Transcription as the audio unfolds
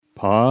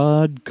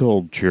Pod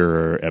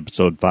Culture,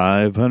 episode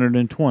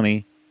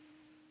 520,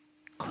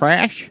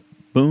 Crash,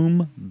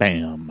 Boom,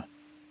 Bam,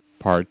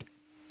 Part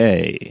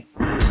A.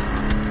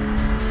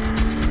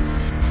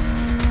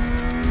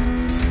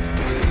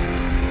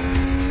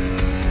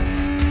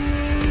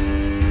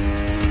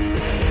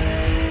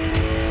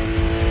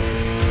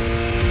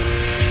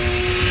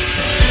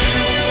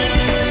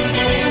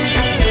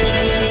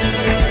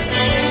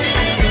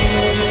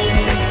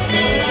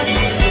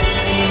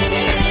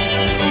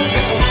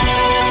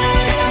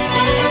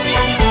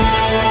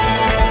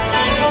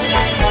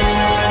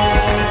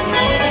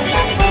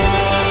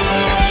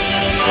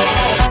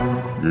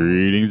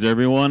 Greetings,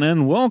 everyone,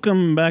 and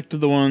welcome back to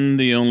the one,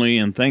 the only,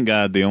 and thank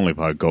God, the only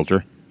Pod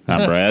Culture.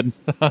 I'm Brad.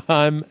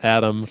 I'm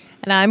Adam.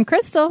 And I'm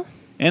Crystal.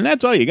 And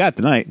that's all you got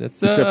tonight,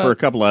 except for a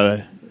couple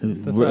of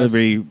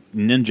very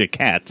ninja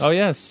cats. Oh,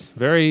 yes.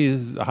 Very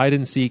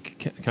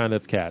hide-and-seek kind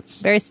of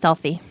cats. Very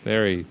stealthy.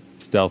 Very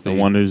stealthy. The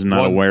one who's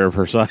not aware of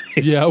her size.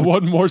 Yeah,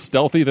 one more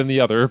stealthy than the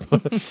other.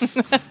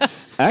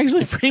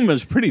 Actually,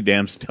 Freema's pretty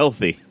damn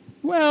stealthy.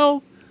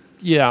 Well,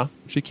 yeah,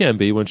 she can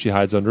be when she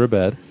hides under a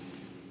bed.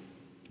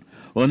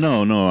 Well,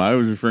 no. I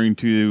was referring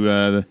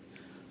to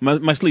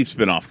my sleep's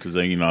been off because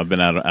I've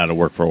been out of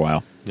work for a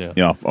while.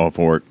 Yeah. Off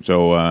work.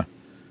 So it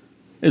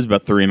was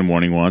about 3 a.m.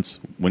 once.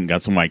 Went and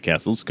got some White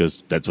Castles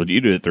because that's what you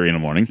do at 3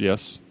 a.m.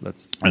 Yes,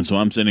 that's. And so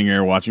I'm sitting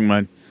here watching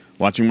my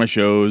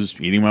shows,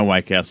 eating my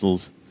White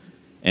Castles,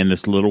 and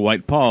this little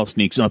white paw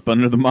sneaks up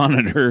under the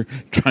monitor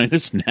trying to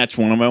snatch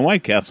one of my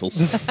White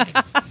Castles.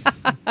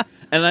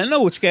 And I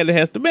know which cat it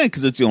has to be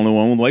because it's the only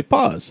one with white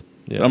paws.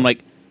 Yeah. But I'm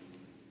like,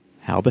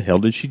 how the hell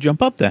did she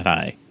jump up that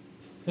high?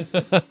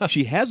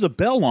 She has a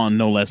bell on,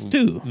 no less,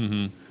 too.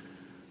 Mm-hmm.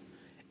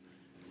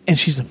 And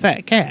she's a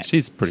fat cat.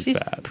 She's pretty She's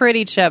fat.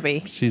 pretty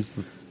chubby.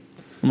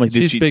 I'm like,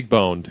 she's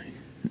big-boned.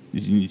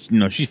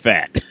 No, she's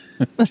fat.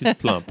 She's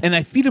plump. And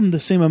I feed them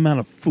the same amount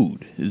of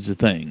food, is the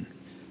thing.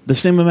 The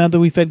same amount that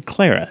we fed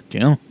Clara,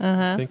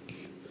 I think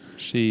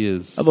she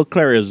is... Although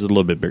Clara is a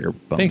little bit bigger.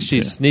 I think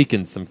she's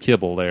sneaking some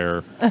kibble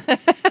there.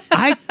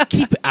 I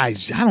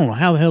don't know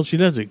how the hell she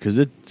does it, because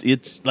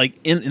it's like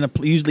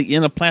usually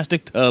in a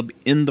plastic tub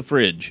in the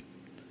fridge.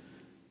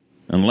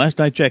 And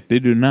last I checked, they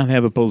do not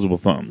have opposable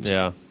thumbs.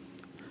 Yeah.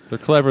 They're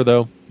clever,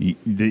 though.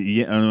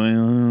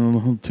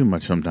 Too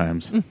much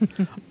sometimes.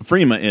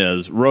 Freema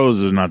is. Rose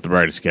is not the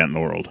brightest cat in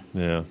the world.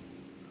 Yeah.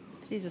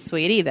 She's a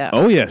sweetie, though.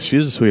 Oh, yes,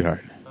 she's a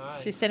sweetheart.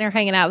 She's sitting here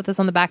hanging out with us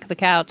on the back of the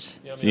couch.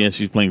 Yeah,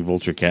 she's playing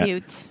Vulture Cat.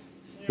 Cute.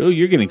 Oh,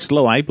 you're getting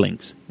slow eye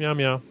blinks. Meow,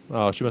 meow.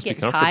 Oh, she must be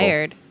Getting comfortable.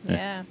 tired.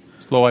 Yeah.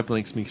 Slow eye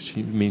blinks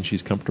means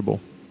she's comfortable.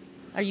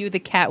 Are you the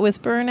cat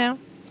whisperer now?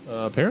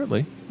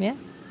 Apparently. Yeah.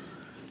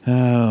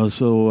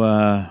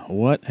 So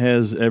what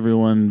has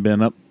everyone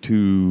been up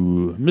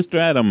to? Mr.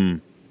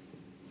 Adam.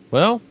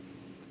 Well,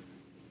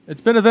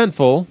 it's been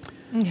eventful.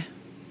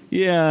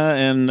 Yeah,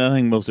 and I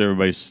think most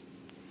everybody's...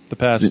 The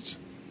past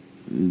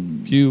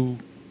few...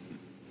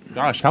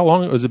 Gosh, how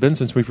long has it been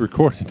since we've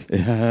recorded?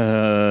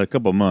 A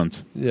couple of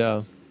months.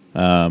 Yeah.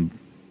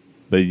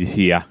 But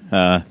yeah,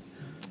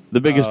 the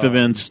biggest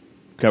events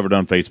covered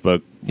on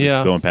Facebook.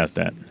 Yeah. Going past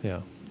that.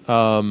 Yeah.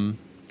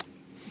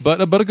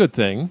 But a good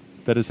thing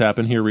that has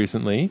happened here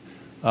recently,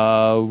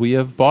 we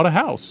have bought a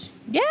house.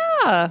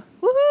 Yeah.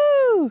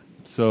 Woohoo!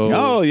 So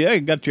Oh yeah,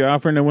 you got your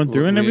offer and it went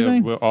through and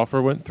everything.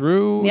 Offer went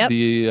through.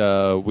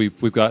 Yep.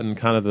 We've gotten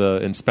kind of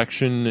the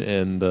inspection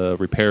and the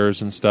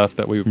repairs and stuff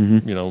that we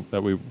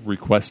that we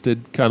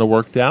requested kind of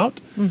worked out.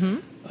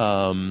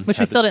 Mm-hmm. Which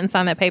we still didn't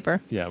sign that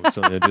paper. Yeah, we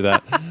still need to do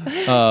that.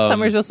 Something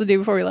we were supposed to do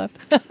before we left.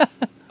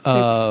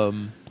 So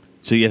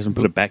you haven't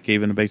put a back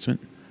cave in the basement?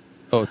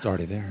 Oh, it's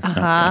already there.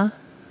 Uh-huh.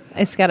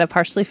 It's got a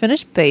partially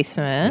finished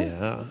basement.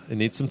 Yeah, it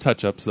needs some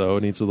touch-ups, though.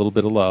 It needs a little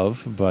bit of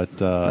love, but...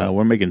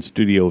 we're making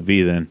Studio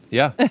V then.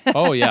 Yeah.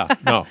 Oh, yeah.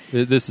 No,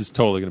 this is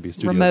totally going to be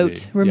Studio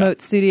V.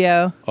 Remote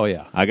studio. Oh,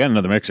 yeah. I got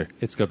another mixer.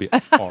 It's going to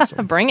be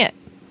awesome. Bring it.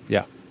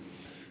 Yeah.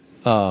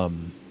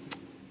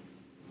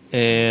 And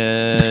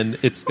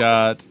it's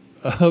got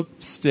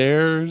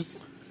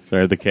upstairs...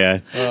 Sorry, the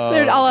cat.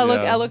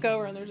 I look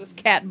over and there's this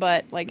cat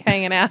butt like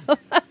hanging out.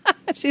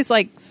 She's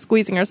like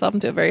squeezing herself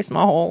into a very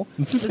small hole.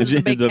 This is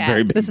a big cat.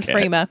 Very big this is cat.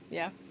 Freema.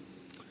 Yeah.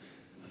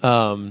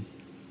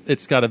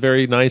 It's got a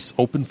very nice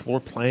open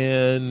floor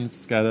plan.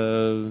 It's got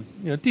a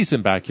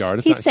decent backyard.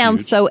 It's He not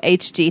sounds huge. so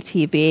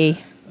HGTV.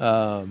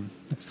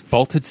 It's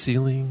vaulted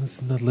ceilings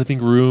in the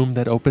living room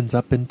that opens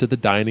up into the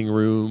dining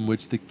room,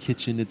 which the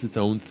kitchen is its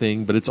own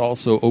thing, but it's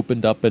also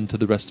opened up into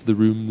the rest of the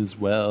room as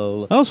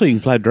well. Oh, so you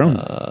can fly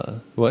drones.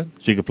 What?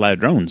 So you can fly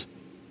drones.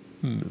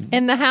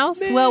 In the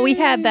house? Well, we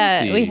had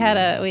that. We had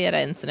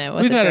an incident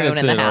with We've a had drone an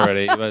incident in the house.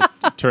 already.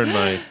 I turned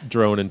my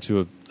drone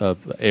into a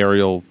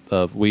aerial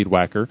weed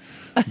whacker,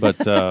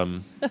 but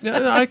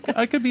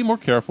I could be more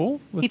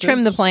careful. With He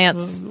trimmed this. the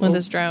plants with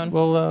his drone.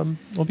 Well,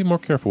 I'll be more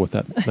careful with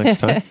that next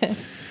time.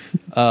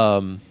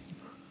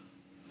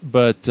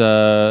 But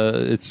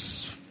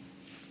it's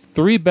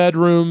 3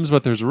 bedrooms,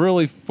 but there's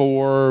really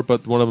 4,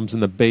 but one of them's in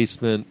the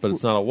basement, but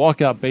it's not a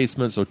walkout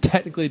basement, so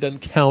technically it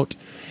doesn't count.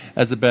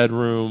 as a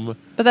bedroom,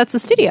 But that's the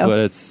studio. but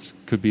it's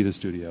could be the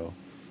studio.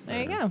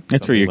 There you go.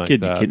 That's where Something your like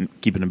kid that. can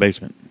keep in the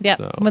basement. Yeah,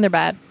 So- when they're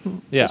bad.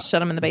 Yeah. Just shut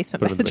them in the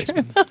basement Put 'em in the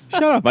bedroom. basement.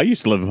 Shut up! I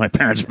used to live in my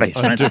parents'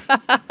 basement.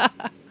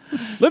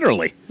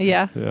 Literally,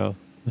 Yeah. Yeah.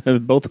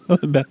 both I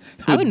wouldn't Dad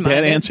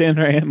mind and it.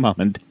 Sandra and Mom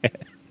and Dad.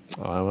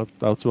 I'll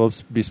also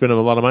be spending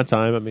a lot of my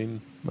time. I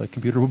mean, my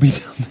computer will be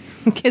down there.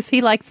 Because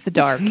he likes the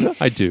dark.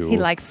 I do. He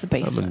likes the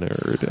I'm a basement.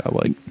 nerd. I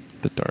like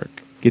the dark.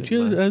 Get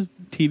you a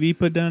TV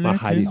put down My there.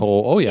 hidey too?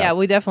 hole. Oh, yeah. Yeah,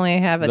 we definitely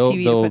have a There'll- TV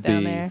to there'll put down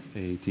be there. a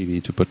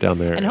TV to put down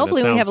there. And a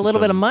hopefully when we sound have a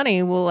little bit of system.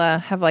 money, we'll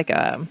have like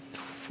a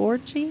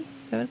 4G? Is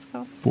that what it's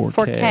called?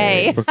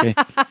 4K. 4K,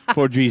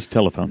 4G's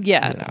telephone.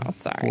 Yeah, no,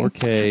 sorry.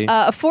 4K.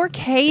 A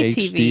 4K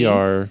TV.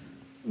 HDR.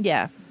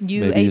 Yeah.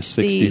 Maybe a UHD.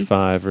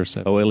 65 or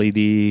 70.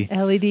 OLED,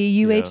 LED,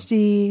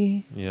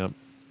 UHD. Yeah.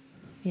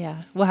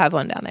 Yeah, we'll have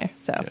one down there.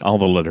 So all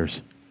the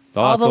letters.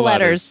 All the of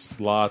letters.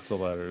 Lots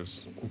of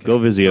letters. Okay. Go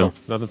Vizio.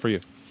 No, nothing for you.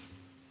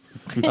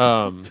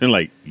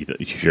 Like, you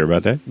sure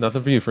about that?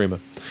 Nothing for you, Freema.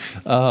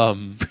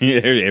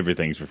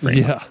 Everything's for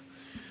free. Yeah.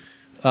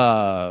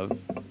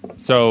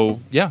 So,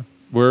 yeah,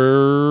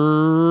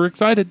 we're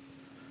excited.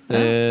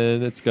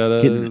 And it's got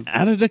a... Getting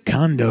out of the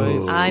condo.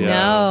 Nice. I Yeah.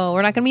 know.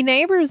 We're not going to be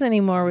neighbors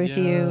anymore with Yeah,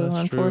 you,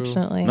 that's true.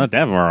 unfortunately. Not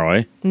that far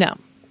away. No,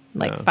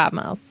 like No. 5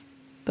 miles.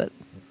 But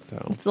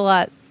So, it's a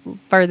lot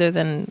further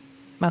than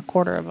a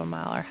quarter of a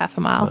mile or half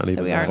a mile Not that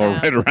even we are that. Or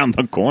now. right around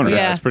the corner.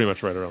 Yeah. it's pretty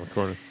much right around the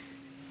corner.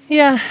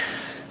 Yeah,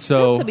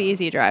 So, this will be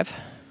easy to drive.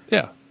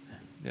 yeah.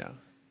 Yeah.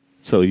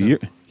 So you're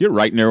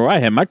right near where I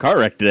had my car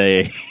wrecked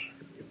today.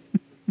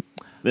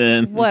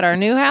 Then What, our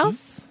new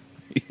house?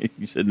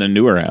 you said in the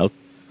newer house.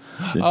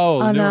 Oh, the Oh,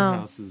 newer no.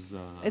 house is...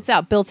 It's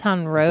out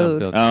Billtown Road.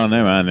 Bill- Oh,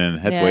 never mind then.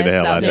 That's Yeah, way the it's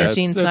hell out out there. there.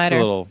 Gene it's Snyder.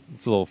 a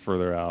little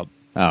further out.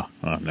 Oh,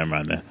 never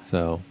mind then.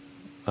 So,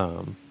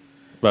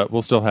 but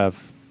we'll still have,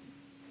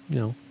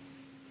 still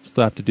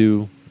have to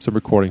do some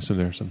recordings from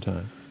there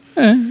sometime.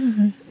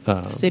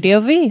 Studio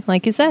V,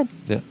 like you said.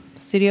 Yeah.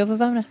 Studio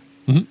Vivona.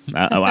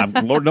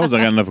 Lord knows I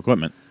got enough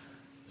equipment.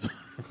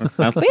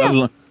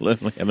 I'll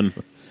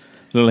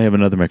literally have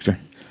another mixer.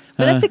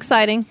 But that's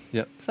exciting.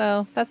 Yep.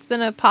 So that's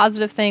been a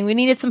positive thing. We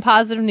needed some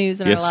positive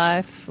news in Yes. our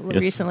life Yes.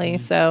 recently.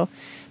 So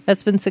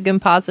that's been some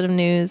good positive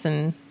news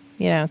and,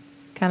 kind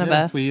of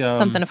Yeah, we,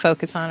 something to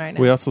focus on right now.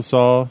 We also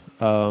saw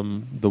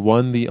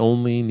the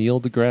only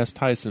Neil deGrasse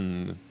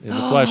Tyson in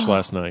the flesh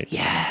last night.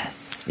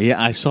 Yes.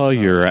 Yeah, I saw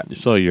your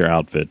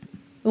outfit.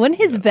 Wasn't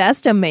his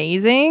vest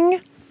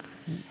amazing?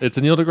 It's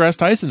a Neil deGrasse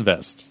Tyson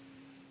vest.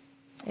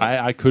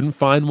 I couldn't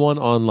find one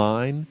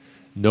online.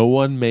 No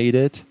one made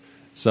it,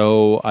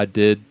 so I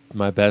did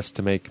my best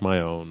to make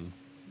my own.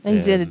 And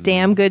you did a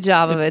damn good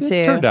job of it, too.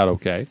 It turned out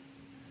okay.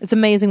 It's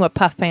amazing what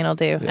puff paint will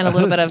do, and a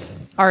little bit of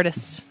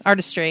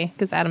artistry,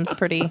 because Adam's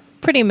pretty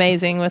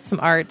amazing with some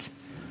art.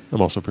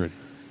 I'm also pretty.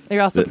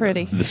 You're also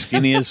pretty. The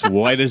skinniest,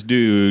 whitest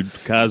dude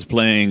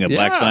cosplaying a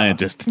black Yeah.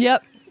 scientist.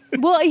 Yep.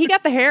 Well, he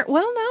got the hair.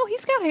 Well, no,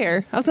 he's got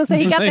hair. I was going to say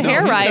he got the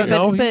hair he's right, got-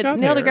 no, he's but got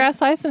Neil hair. deGrasse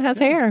Tyson has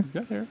hair.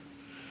 Got hair.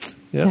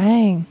 Yeah.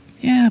 Dang.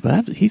 Yeah,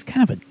 but he's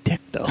kind of a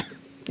dick, though.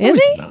 Is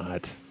he?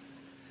 Not.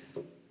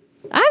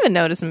 I haven't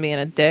noticed him being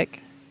a dick.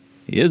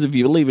 He is if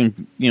you believe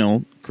in,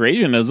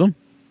 creationism.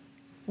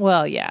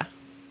 Well, yeah.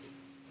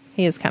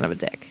 He is kind of a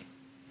dick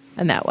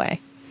in that way.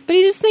 But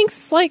he just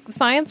thinks, like,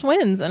 science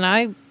wins, and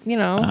I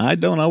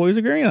don't always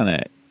agree on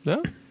that.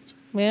 No.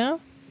 yeah.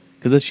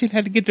 Because the shit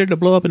had to get there to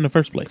blow up in the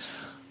first place.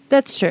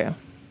 That's true.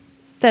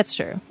 That's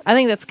true. I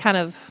think that's kind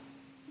of,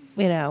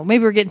 maybe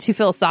we're getting too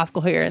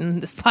philosophical here in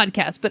this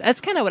podcast, but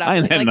that's kind of what I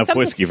I'm ain't had thinking. enough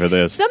whiskey for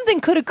this. Something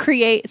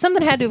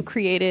had to have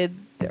created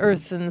the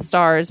Earth and the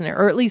stars,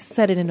 or at least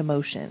set it into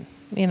motion.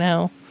 Kind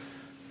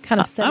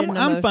of set it into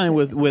motion. I'm fine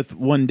with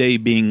one day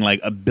being like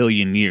a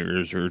billion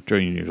years or a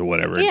trillion years or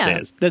whatever Yeah.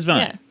 it is. That's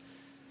fine. Yeah.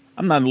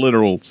 I'm not a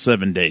literal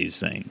 7 days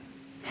thing.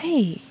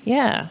 Hey,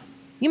 yeah,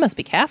 you must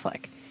be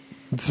Catholic.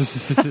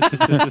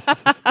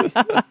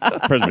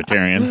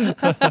 Presbyterian.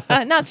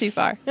 Not too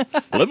far.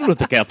 Lived with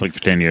the Catholic for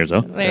 10 years,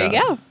 though. There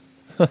you go.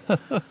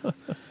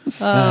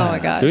 Oh my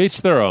gosh. To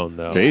each their own,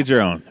 though. To each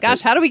their own.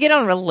 Gosh, how do we get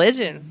on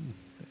religion?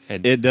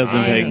 And It doesn't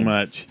science. take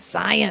much.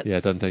 Science. Yeah,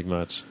 it doesn't take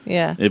much.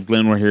 Yeah, If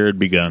Glenn were here, it'd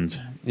be guns.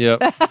 Yep.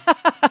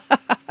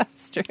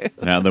 that's true.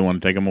 Now they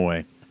want to take them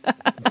away.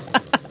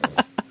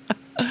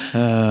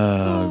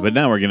 But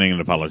now we're getting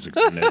into politics.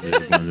 And that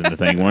comes into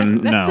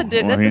thing.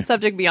 That's a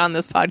subject beyond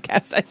this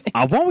podcast, I think.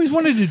 I've always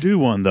wanted to do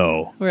one,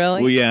 though.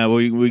 Really? Well, yeah,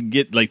 we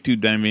get like 2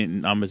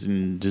 dynamics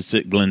and just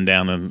sit Glenn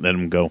down and let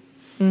him go.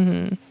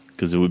 Mm-hmm.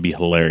 Because it would be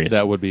hilarious.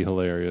 That would be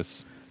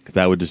hilarious. Because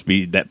that would just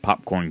be that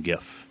popcorn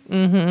gif.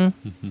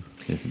 Mm-hmm.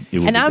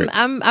 And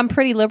I'm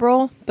pretty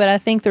liberal, but I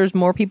think there's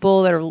more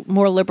people that are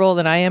more liberal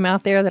than I am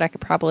out there that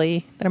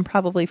I'm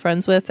probably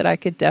friends with that I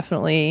could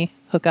definitely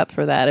hook up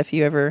for that if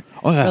you ever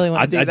really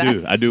want to do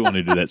that. I do want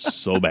to do that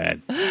so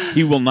bad.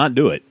 He will not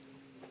do it.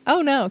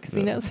 Oh no, because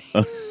he knows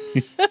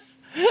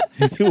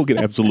He will get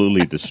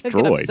absolutely he'll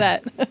destroyed.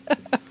 get upset.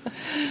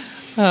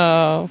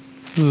 Oh,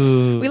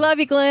 we love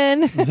you,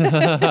 Glenn. See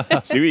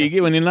what you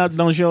get when you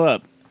don't show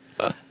up.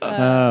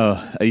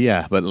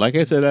 Yeah, but like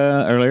I said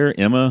earlier,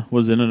 Emma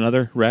was in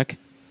another wreck.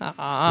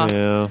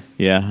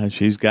 Yeah,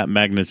 she's got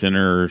magnets in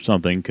her or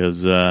something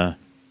because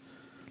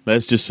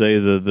let's just say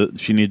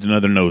she needs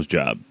another nose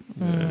job.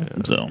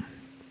 So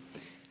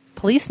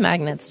police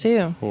magnets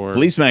too.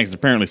 Police magnets,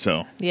 apparently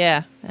so.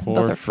 Yeah,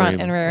 both her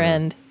front and rear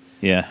end.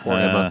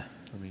 Yeah,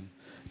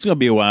 it's going to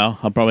be a while.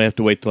 I'll probably have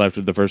to wait till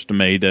after the 1st of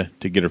May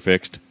to get her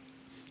fixed.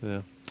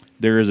 Yeah,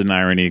 there is an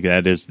irony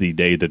that is the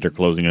day that they're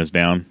closing us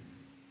down.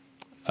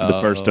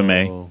 The 1st of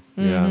May.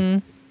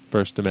 Yeah,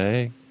 1st of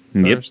May.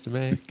 Yep. 1st of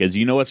May. Because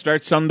you know what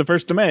starts on the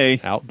 1st of May?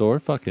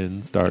 Outdoor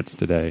fucking starts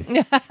today.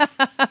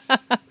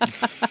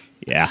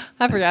 Yeah.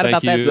 I forgot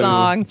about that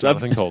song.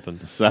 Jonathan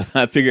Colton. So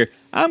I figure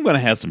I'm going to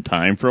have some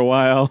time for a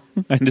while.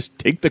 I just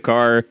take the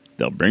car.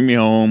 They'll bring me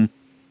home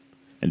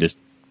and just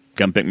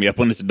come pick me up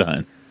when it's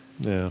done.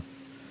 Yeah.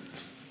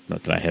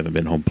 Not that I haven't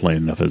been home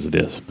playing enough as it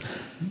is.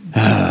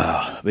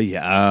 But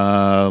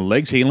yeah,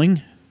 legs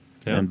healing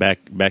and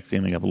back's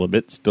healing up a little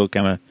bit. Still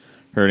kind of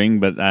hurting,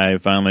 but I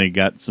finally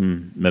got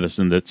some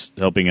medicine that's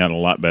helping out a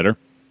lot better.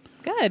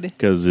 Good.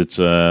 Because it's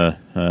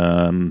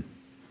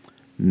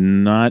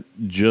not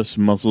just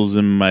muscles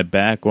in my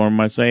back or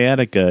my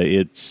sciatica.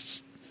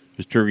 It's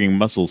just triggering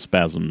muscle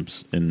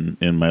spasms in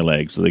my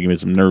legs. So they give me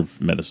some nerve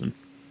medicine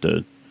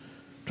to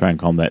try and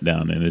calm that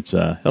down. And it's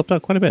helped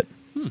out quite a bit.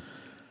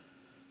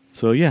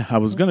 So, yeah, I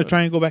was going to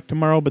try and go back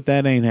tomorrow, but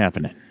that ain't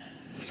happening.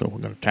 So we're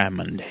going to try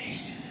Monday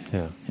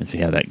and see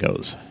how that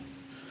goes.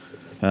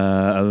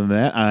 Other than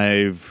that,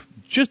 I've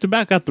just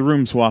about got the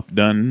room swap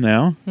done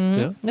now.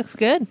 Yeah. Looks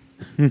good.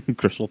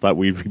 Crystal thought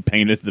we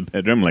repainted the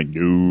bedroom. I'm like,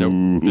 no.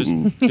 Nope,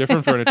 just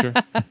different furniture.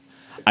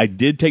 I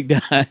did take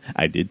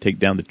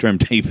down the trim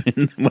tape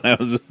when I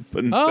was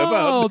putting stuff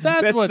up. Oh,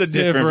 that's what's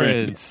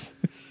different.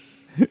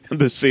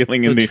 The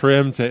ceiling and the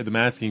trim tape, the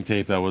masking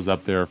tape that was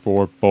up there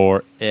for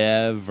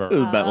forever. It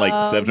was about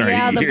like 7 or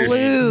 8 the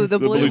years.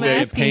 blue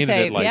masking painted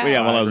tape. It like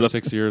 5 or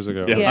 6 years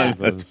ago. Yeah,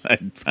 I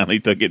finally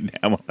took it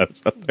down while I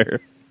was up there.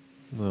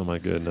 Oh my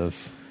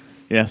goodness.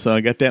 Yeah, so I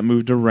got that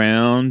moved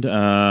around.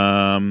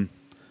 I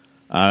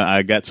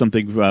got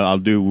something I'll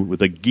do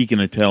with a geek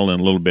and a tell in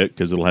a little bit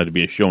because it'll have to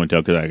be a show and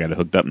tell because I got it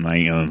hooked up and I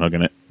ain't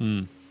unhooking it.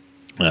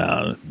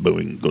 But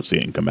we can go see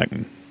it and come back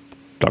and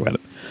talk about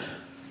it.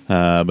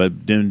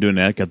 But doing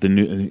that, got the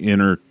new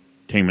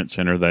entertainment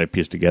center that I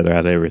pieced together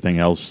out of everything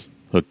else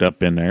hooked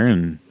up in there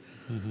and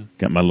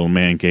got my little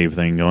man cave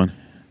thing going.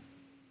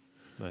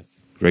 Nice.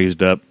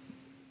 Raised up.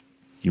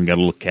 Even got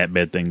a little cat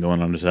bed thing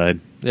going on the side.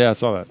 Yeah, I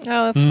saw that.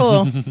 Oh, that's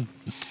cool.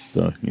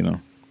 So,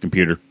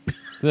 computer.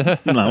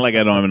 Not like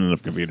I don't have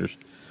enough computers.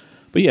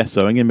 But yeah,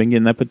 so I've been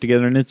getting that put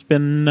together and it's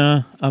been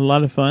a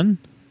lot of fun.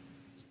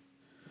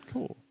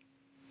 Cool.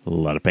 A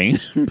lot of pain,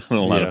 but a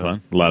lot of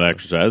fun. A lot of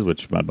exercise,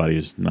 which my body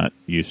is not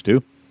used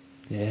to.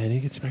 Yeah, I need to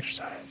get some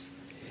exercise.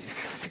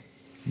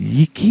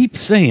 You keep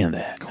saying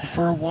that. Go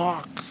for a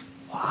walk.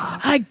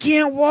 I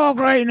can't walk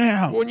right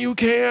now. When you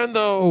can,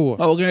 though.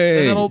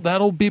 Okay. And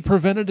that'll be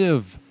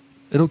preventative.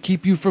 It'll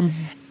keep you from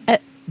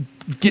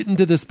getting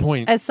to this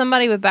point. As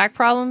somebody with back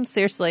problems,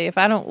 seriously, if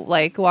I don't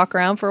walk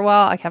around for a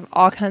while, I have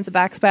all kinds of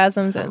back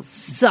spasms and it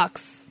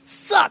sucks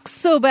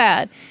so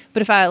bad.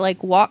 But if I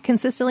walk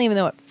consistently, even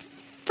though it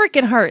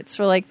freaking hurts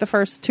for the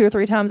first 2 or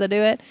 3 times I do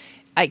it,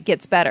 it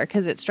gets better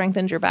because it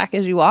strengthens your back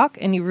as you walk,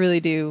 and you really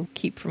do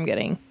keep from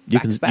getting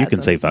back spasms. You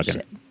can say fucking.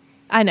 Shit.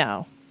 I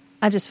know.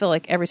 I just feel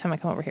like every time I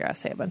come over here, I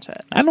say a bunch of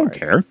I don't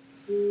care.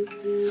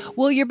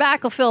 Well, your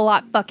back will feel a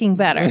lot fucking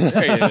better.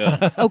 There you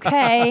go.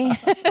 Okay.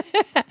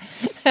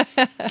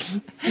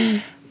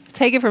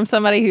 Take it from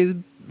somebody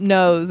who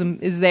knows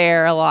and is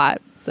there a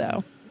lot.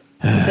 So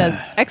it does.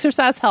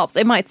 Exercise helps.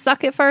 It might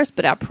suck at first,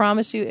 but I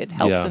promise you it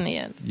helps in the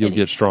end. You'll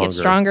get stronger. Get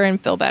stronger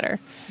and feel better.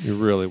 You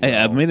really will. Hey,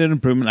 I've made an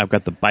improvement. I've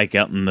got the bike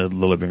out in the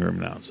living room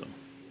now, so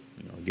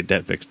get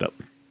that fixed up.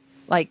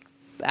 Like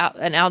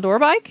an outdoor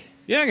bike?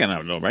 Yeah, I got an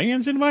outdoor bike. You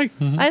didn't see the bike?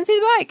 Mm-hmm. I didn't see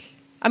the bike.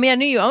 I mean, I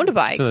knew you owned a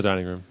bike. It's in the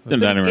dining room.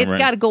 It's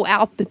got to go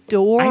out the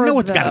door. I know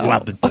it's got to go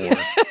out the door.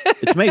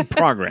 It's made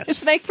progress.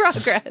 It's made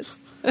progress.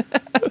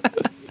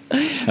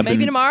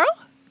 Maybe tomorrow?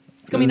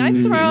 It's going to be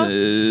nice tomorrow.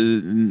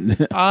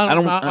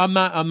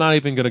 I'm not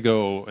even going to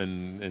go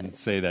and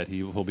say that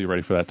he'll be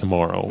ready for that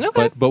tomorrow.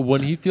 Okay. But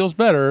when he feels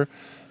better,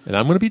 and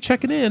I'm going to be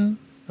checking in,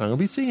 I'm going to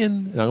be seeing,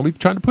 and I'm going to be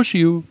trying to push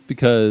you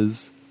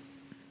because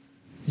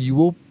you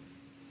will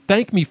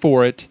thank me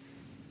for it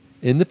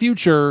in the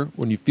future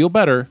when you feel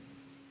better.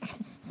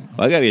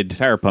 Well, I got a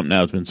tire pump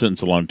now. It's been sitting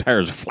so long.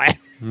 Tires are flat.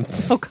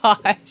 Oh,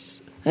 gosh.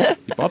 You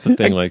bought the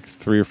thing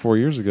 3 or 4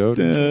 years ago.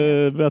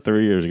 About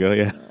 3 years ago,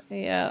 yeah.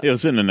 Yeah. It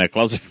was sitting in that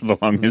closet for the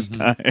longest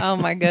time. Oh,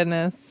 my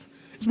goodness.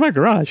 It's my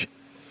garage.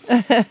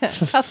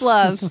 Tough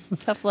love.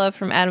 Tough love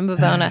from Adam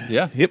Bavona.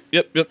 Yeah.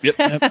 Yep.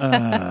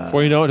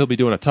 Before you know it, he'll be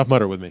doing a Tough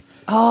Mudder with me.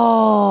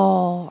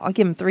 Oh, I'll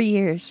give him 3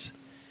 years.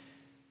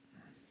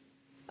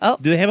 Oh,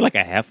 do they have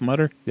a half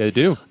mutter? Yeah, they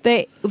do.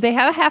 They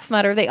have a half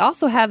mutter. They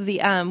also have the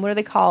what are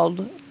they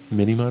called?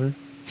 Mini mutter.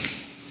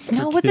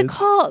 No, what's it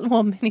called?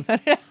 Well, mini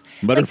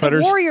Butterfutters? Like the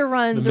Warrior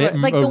runs, or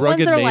like the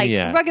ones that are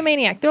Maniac. like Rugged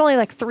Maniac. They're only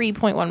like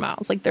 3.1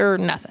 miles. Like they're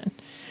nothing.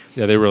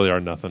 Yeah, they really are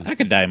nothing. I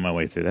could die my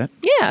way through that.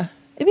 Yeah,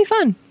 it'd be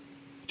fun.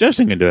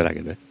 Justin can do it. I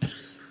can do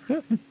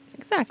it.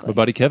 Exactly. My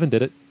buddy Kevin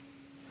did it,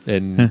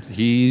 and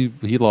he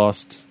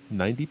lost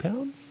 90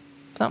 pounds.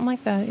 Something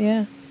like that.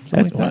 Yeah.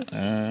 Something like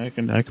that.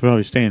 I could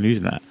probably stand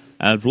using that.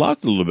 I've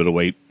lost a little bit of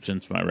weight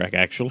since my wreck,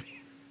 actually.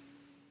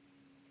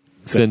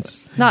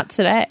 Since Not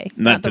today.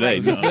 Not today.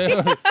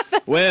 right No.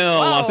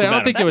 Well, I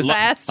don't think it was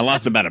fast. I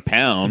lost about a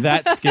pound.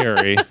 that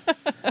scary.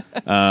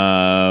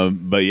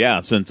 But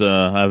yeah, since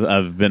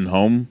I've been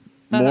home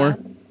more,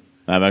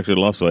 I've actually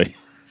lost weight.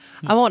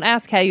 I won't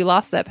ask how you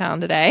lost that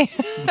pound today.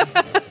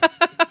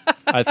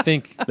 I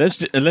think Let's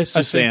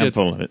just say I'm it's-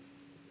 full of it.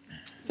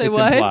 Say it's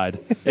what? implied.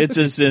 It's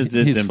He's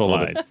full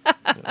of implied.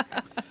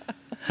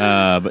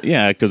 But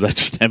yeah, because I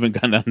just haven't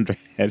gone down and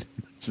had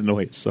much in the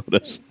way of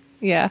sodas.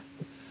 Yeah.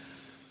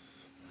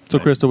 So,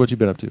 Crystal, what you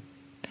been up to?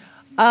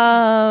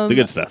 The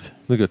good stuff.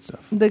 The good stuff.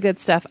 The good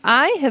stuff.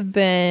 I have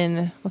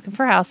been looking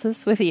for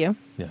houses with you.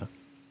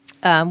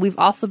 Yeah. We've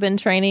also been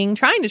trying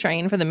to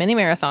train for the mini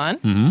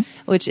marathon,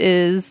 which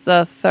is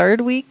the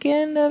third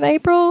weekend of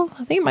April.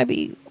 I think it might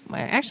be,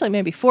 actually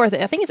maybe fourth.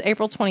 I think it's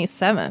April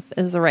 27th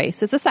is the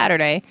race. It's a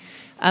Saturday.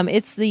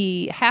 It's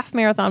the half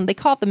marathon. They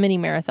call it the mini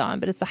marathon,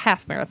 but it's a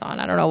half marathon.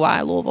 I don't know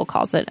why Louisville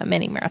calls it a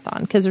mini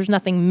marathon because there's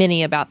nothing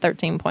mini about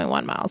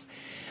 13.1 miles.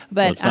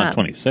 But Well, it's not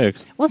 26.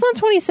 Well, it's not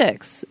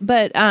 26,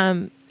 but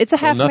it's a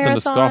half Nothing marathon. to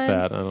scoff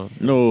at. I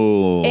don't.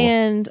 No.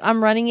 And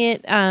I'm running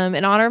it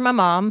in honor of my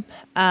mom,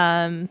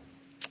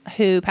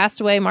 who passed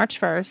away March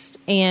 1st.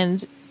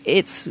 And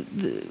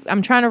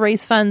I'm trying to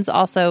raise funds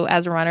also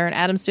as a runner, and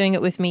Adam's doing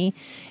it with me,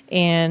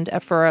 and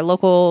for a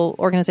local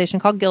organization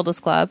called Gilda's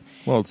Club.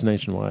 Well, it's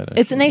nationwide.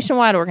 Actually. It's a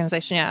nationwide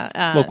organization,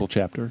 yeah. Local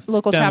chapter.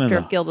 Local Down in chapter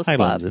the of Gilda's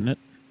Highlands, Club. isn't it?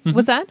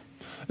 What's that?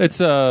 It's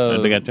They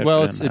got chapter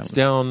well, down it's in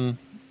down,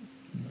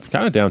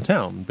 kind of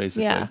downtown,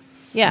 basically. Yeah.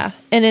 Yeah.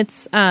 And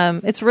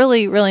it's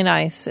really, really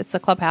nice. It's a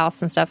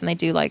clubhouse and stuff, and they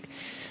do like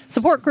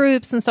support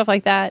groups and stuff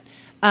like that.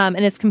 And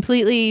it's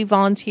completely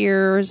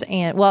volunteers,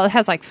 and well, it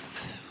has like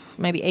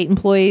maybe 8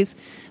 employees,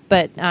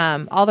 but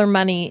all their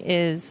money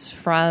is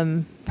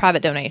from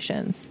private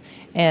donations,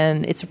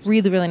 and it's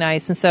really, really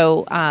nice. And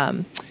so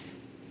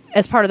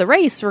as part of the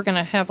race, we're going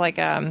to have like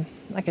a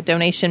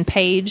donation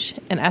page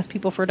and ask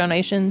people for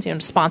donations, to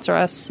sponsor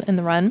us in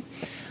the run.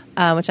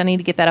 Which I need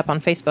to get that up on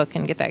Facebook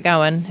and get that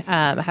going.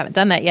 I haven't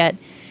done that yet.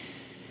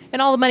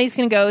 And all the money's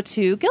going to go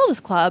to Gilda's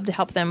Club to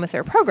help them with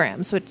their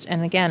programs,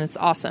 and again, it's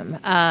awesome.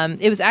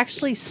 It was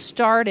actually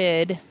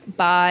started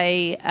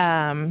by,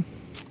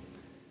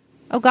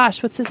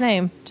 what's his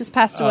name? Just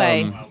passed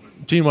away.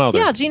 Gene Wilder.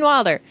 Yeah, Gene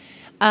Wilder.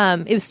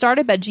 It was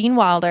started by Gene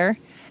Wilder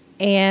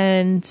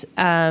and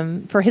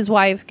for his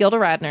wife, Gilda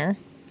Radner,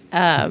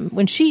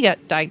 when she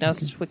got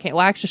diagnosed with cancer.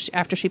 Well, actually,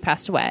 after she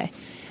passed away.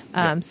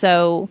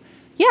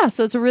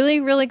 So it's a really,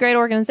 really great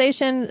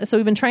organization. So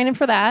we've been training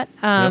for that.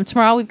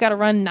 Tomorrow we've got to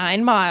run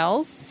 9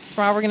 miles.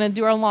 Tomorrow we're going to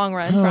do our long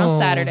run. Tomorrow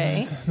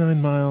Saturday.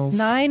 9 miles.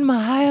 9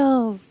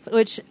 miles,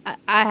 which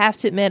I have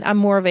to admit, I'm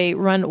more of a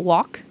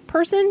run-walk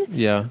person.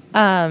 Yeah.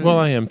 Well,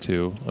 I am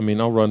too. I mean,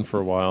 I'll run for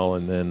a while,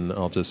 and then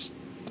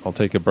I'll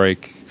take a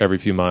break every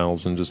few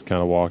miles and just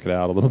kind of walk it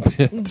out a little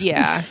bit.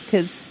 Yeah,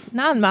 because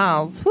 9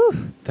 miles,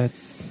 whew.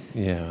 That's,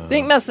 yeah.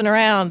 Ain't messing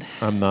around.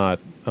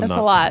 That's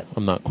a lot.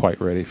 I'm not quite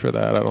ready for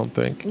that, I don't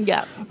think.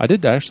 Yeah. I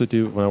did actually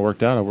do, when I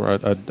worked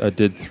out, I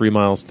did 3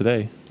 miles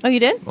today. Oh, you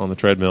did? On the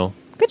treadmill.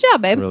 Good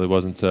job, babe. It really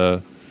wasn't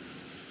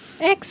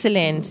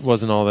Excellent.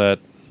 Wasn't all that,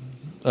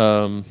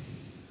 I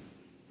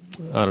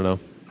don't know.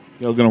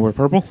 Y'all gonna wear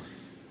purple?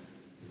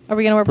 Are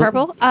we going to wear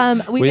purple?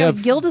 We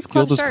have Gilda's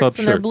Club shirts,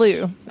 and they're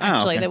blue.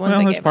 Actually, okay. the ones Well,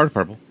 they that's gave part us. of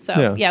purple.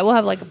 So yeah, we'll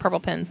have like a purple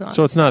pins on.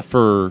 So it's not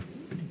for,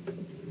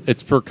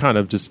 it's for kind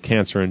of just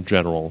cancer in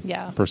general,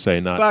 per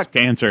se, not Fuck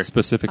cancer.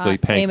 specifically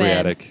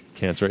pancreatic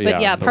cancer.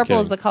 But yeah, no purple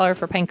is kidding. the color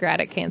for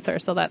pancreatic cancer,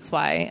 so that's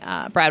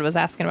why Brad was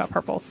asking about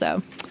purple.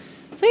 So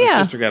My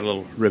yeah. sister got a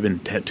little ribbon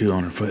tattoo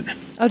on her foot.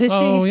 Oh, did she?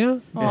 Oh yeah.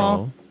 Aw.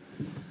 Oh.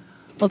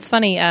 Well, it's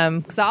funny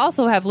because I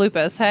also have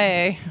lupus.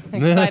 Hey,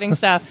 exciting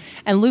stuff!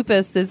 And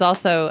lupus is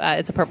also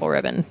it's a purple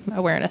ribbon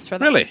awareness for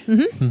that. Really?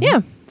 Mm-hmm.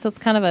 Yeah. So it's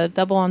kind of a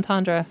double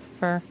entendre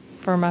for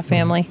my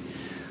family.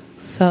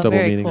 So Double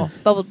very meaning.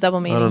 cool. Double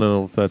meaning. I don't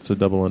know if that's a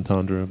double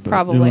entendre. But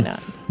Probably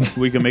not.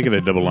 We can make it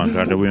a double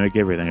entendre. We make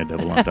everything a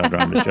double entendre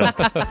on the show.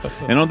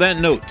 And on that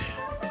note,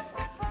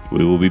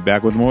 we will be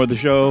back with more of the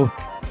show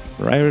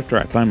right after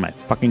I find my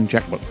fucking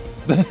checkbook.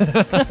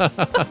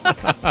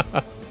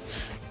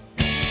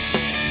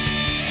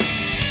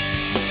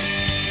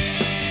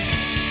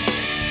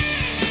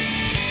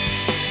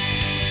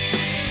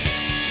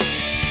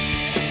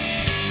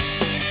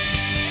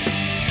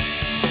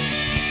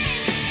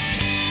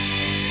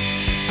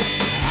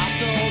 I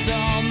sold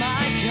all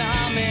my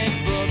comic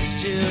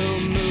books to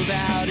move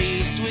out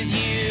east with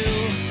you.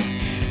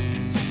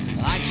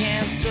 I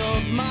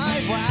canceled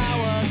my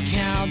WoW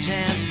account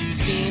and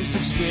Steam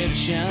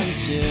subscription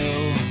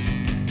too.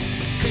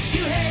 'Cause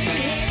you hate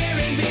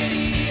hearing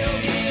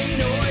video games.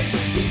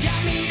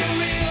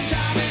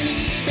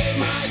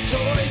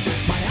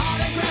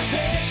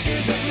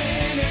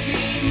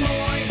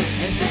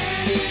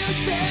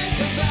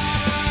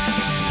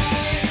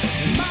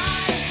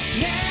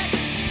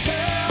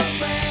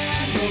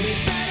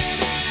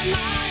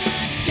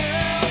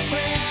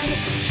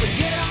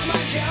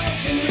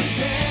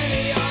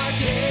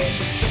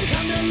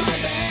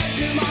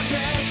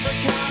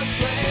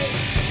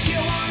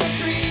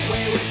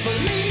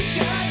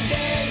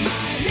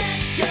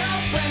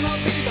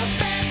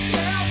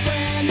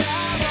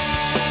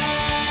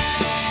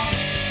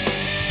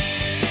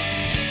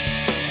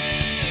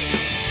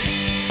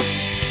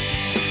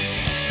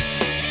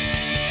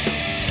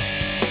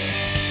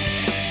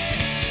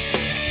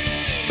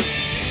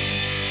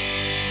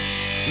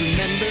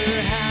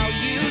 Remember how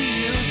you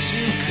used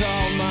to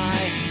call my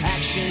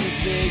action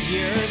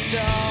figures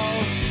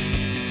dolls,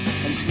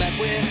 and slept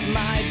with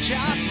my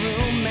jock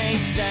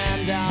roommates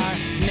and our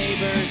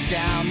neighbors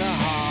down the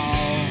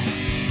hall.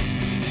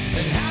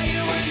 And how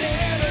you would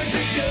never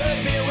drink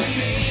good beer with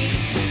me,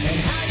 and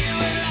how you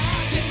would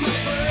laughed at my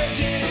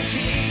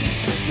virginity,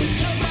 and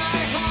took my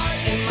heart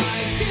and my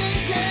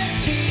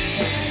dignity,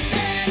 and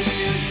then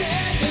you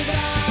said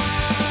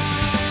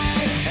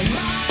goodbye. And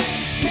my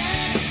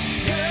next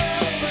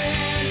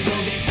girlfriend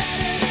will be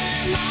better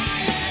than my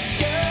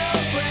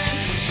ex-girlfriend.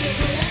 She'll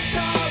collect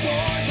Star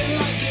Wars and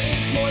like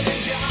geeks more than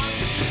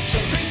jocks.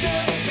 She'll drink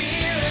good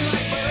beer and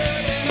like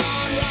bourbon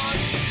on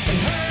rocks, and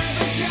her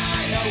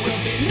vagina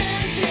will be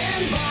mint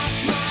in box.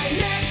 My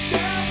next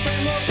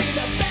girlfriend will be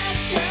the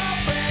best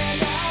girlfriend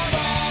of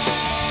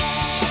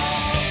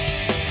all.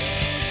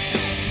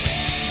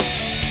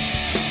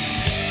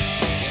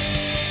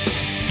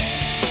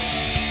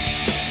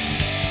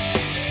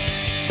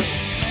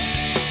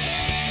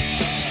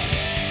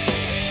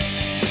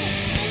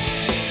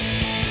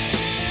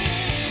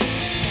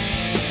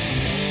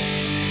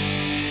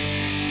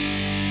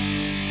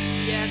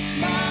 Yes,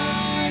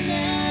 my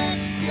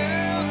next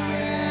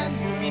girlfriend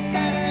will be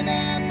better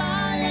than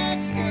my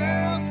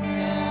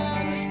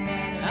ex-girlfriend.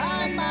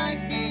 I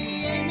might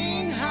be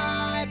aiming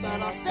high,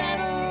 but I'll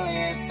settle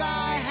if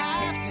I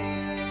have to.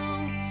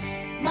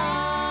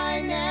 My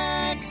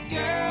next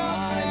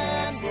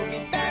girlfriend will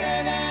be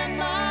better than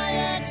my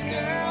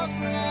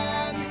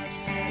ex-girlfriend.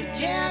 It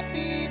can't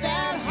be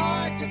that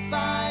hard to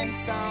find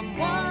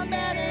someone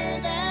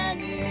better than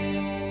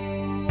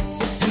you.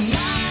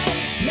 My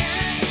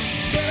next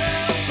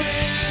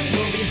girlfriend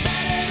will be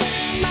better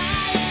than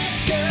my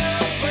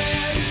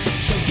ex-girlfriend.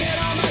 She'll get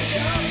all my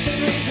jokes and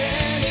read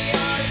Penny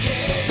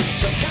Arcade.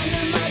 She'll come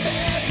to my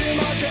bedroom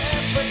all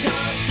dressed for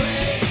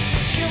cosplay.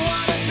 She'll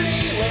want a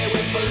three-way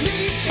with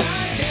Felicia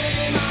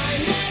Day. My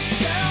next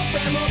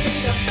girlfriend will be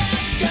the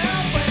best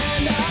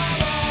girlfriend of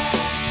all.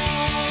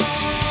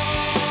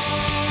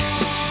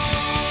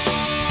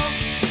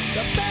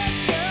 The best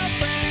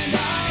girlfriend of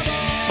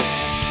all.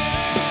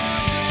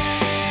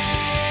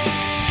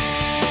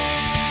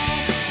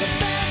 The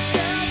best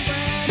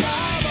girlfriend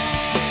of all.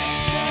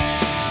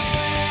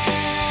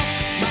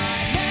 My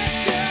next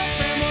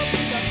girlfriend will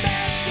be the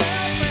best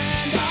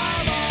girlfriend of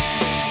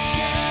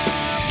all.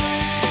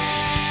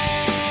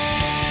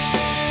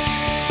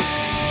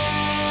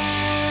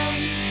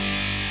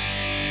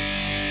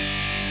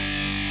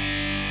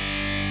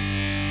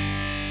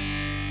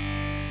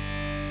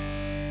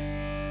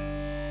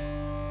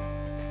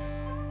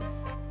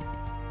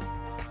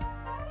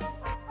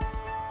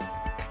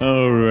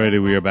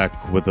 Alrighty, we are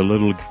back with a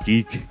little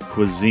geek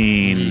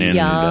cuisine. And,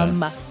 Yum.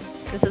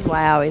 This is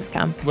why I always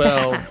come.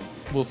 Well,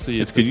 we'll see.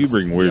 it's if because this you is-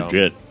 bring weird yeah.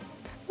 shit.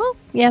 Well,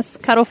 yes,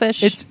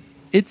 cuttlefish.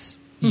 It's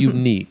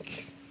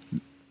unique.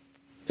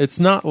 It's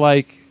not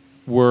like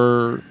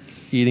we're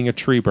eating a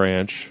tree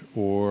branch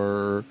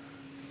or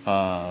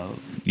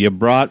You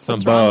brought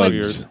Sounds wrong with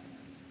bugs.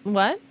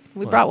 what?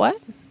 We brought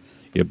what?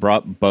 You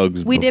brought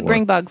bugs. We did before.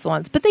 bring bugs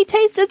once, but they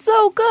tasted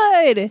so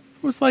good. it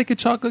was like a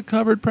chocolate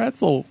covered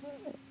pretzel.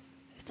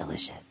 It's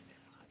delicious.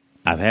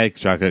 I've had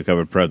chocolate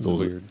covered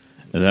pretzels, It's weird.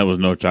 and that was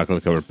no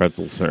chocolate covered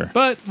pretzels, sir.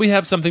 But we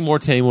have something more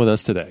tame with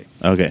us today.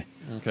 Okay.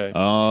 Okay.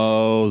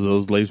 Oh,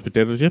 those Lay's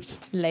potato chips.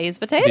 Lay's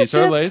potato These chips.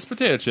 are Lay's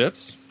potato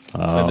chips.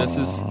 And this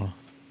is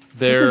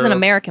their This is an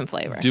American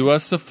flavor. Do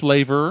Us a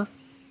Flavor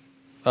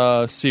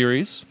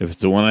series. If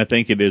it's the one I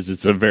think it is,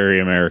 it's a very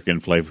American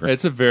flavor.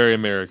 It's a very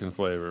American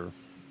flavor.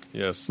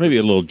 Yes. Maybe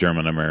a little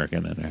German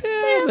American in there.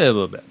 Yeah, a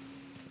little bit.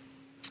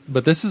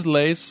 But this is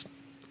Lay's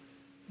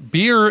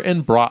beer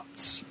and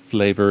brats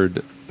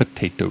flavored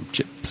potato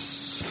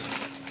chips.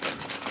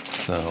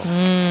 So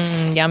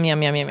Yum,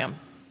 yum, yum, yum, yum.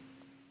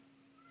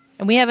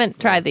 And we haven't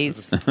tried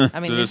these. I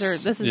mean, this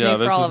is new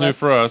for all of us.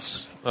 for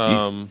us.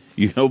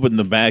 You opened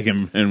the bag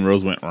and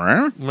Rose went,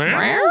 "Rah?"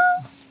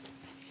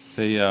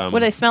 They What do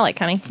they smell like,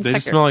 honey? they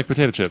just smell like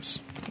potato chips.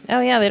 Oh,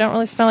 yeah, they don't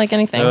really smell like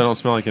anything. No, they don't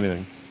smell like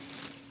anything.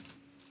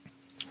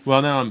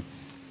 Well, now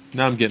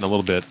I'm getting a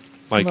little bit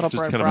like Little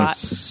just bit kind brat. of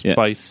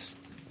spice.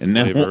 And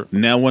Flavor.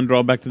 now one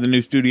drawback to the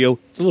new studio,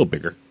 it's a little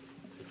bigger.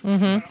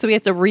 So we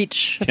have to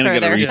reach Can I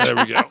get a further. reach? Yeah,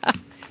 there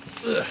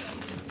we go.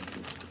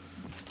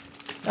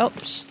 Oh,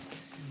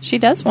 she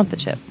does want the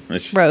chip.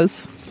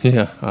 Rose.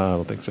 Yeah, I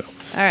don't think so.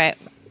 All right.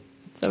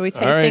 So are we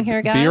tasting All right,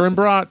 here, guys? beer and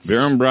brats.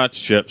 Beer and brats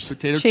chips.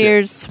 potato chips.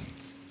 Cheers.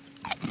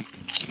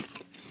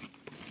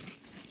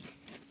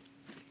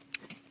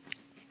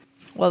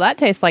 Well, that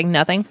tastes like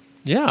nothing.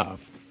 Yeah.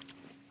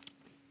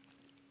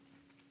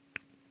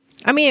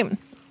 I mean,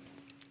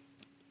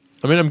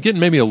 I'm getting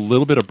maybe a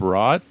little bit of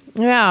brat.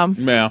 yeah.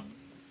 Yeah.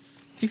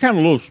 You kind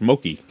of a little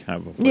smoky kind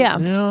of a flavor. Yeah.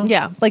 Yeah.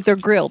 Yeah. Like they're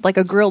grilled, like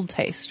a grilled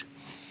taste.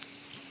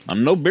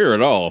 No beer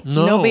at all,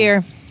 No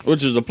beer.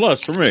 which is a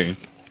plus for me.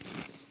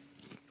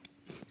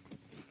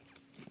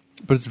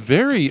 But it's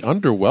very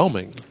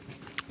underwhelming.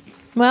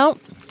 Well,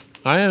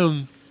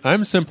 I'm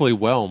simply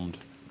whelmed.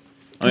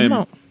 I am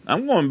No.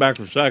 I'm going back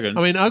for second.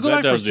 I mean, I'll go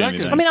back for second.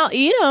 Anything. I mean, I'll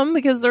eat them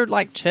because they're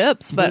like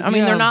chips, but I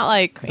mean, they're not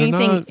like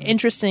anything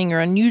interesting or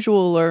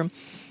unusual or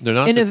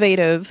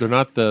innovative. They're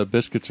not the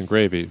biscuits and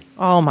gravy.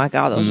 Oh my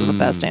god, those are the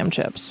best damn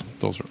chips.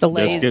 Those are the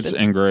Lay's biscuits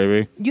and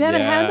gravy. You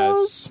haven't had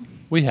those?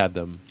 We had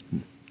them.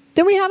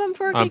 Did we have them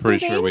for? I'm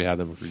pretty sure we had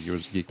them for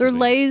years. They're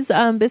Lay's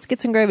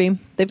biscuits and gravy.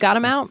 They've got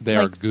them out. They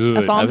are good.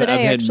 I saw them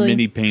today. I've had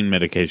many pain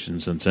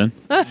medications since then.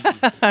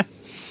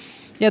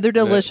 Yeah, they're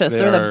delicious.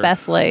 They're the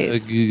best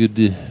Lay's.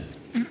 Good.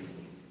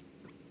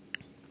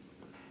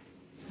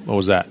 What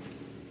was that?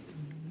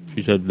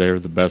 She said they're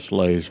the best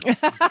Lay's.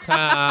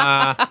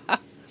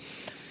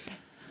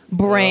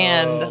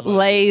 Brand.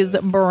 Lay's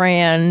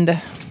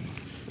brand.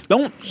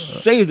 Don't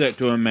say that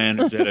to a man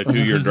who's had a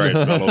 2-year dry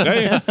spell,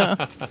 okay?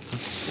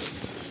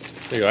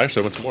 There you go.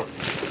 Actually, I want some more.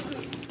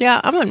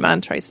 Yeah, I wouldn't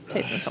mind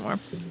tasting some more.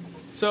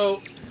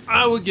 So,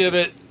 I would give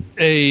it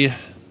a...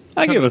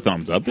 I give a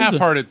thumbs up.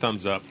 Half-hearted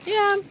thumbs up.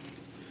 Yeah.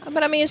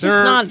 But I mean, it's just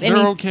not any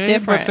okay,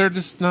 different. But they're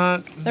just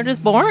not... They're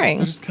just boring.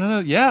 They're just kind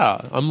of,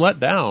 yeah. I'm let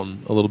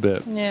down a little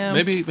bit. Yeah.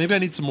 Maybe I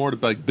need some more to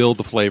like build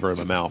the flavor in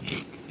my mouth.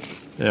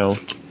 You know?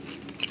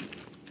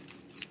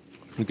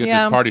 We get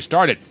this party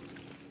started.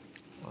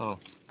 Oh.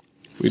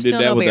 We did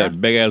that with that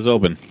big-ass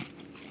open.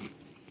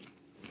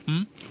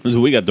 So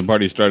we got the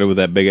party started with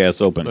that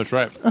big-ass open. That's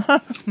right.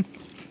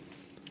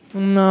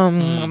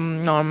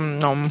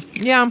 Nom.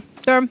 Yeah,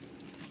 they're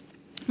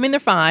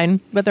fine,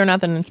 but they're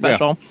nothing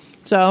special. Yeah.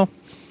 So,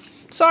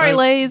 sorry,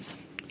 Lay's.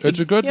 It's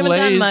a good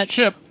Lay's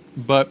chip,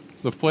 but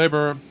the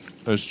flavor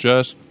is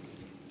just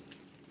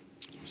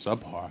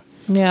subpar.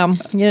 Yeah,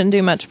 you didn't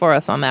do much for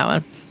us on that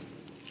one.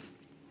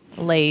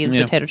 Lay's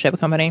Potato Chip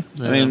Company.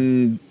 I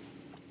mean,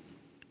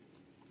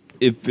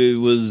 if it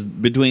was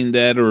between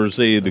that or,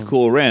 say, the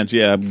Cool Ranch,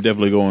 yeah, I'm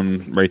definitely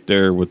going right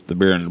there with the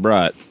beer and the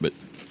brat. But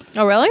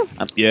oh, really?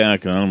 Yeah,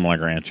 because I don't like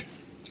ranch.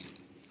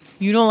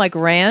 You don't like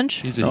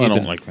ranch? I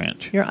don't like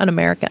ranch. You're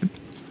un-American.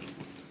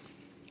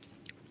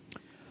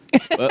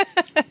 That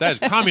is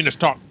communist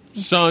talk,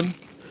 son.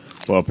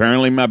 Well,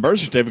 apparently my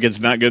birth certificate's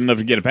not good enough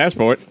to get a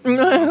passport.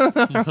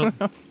 I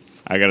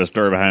got a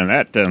story behind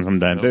that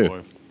sometime, too.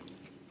 Boy.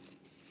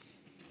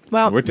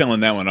 Well, we're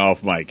telling that one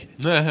off, Mike.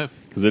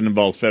 Because it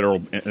involves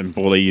federal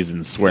employees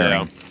and swearing.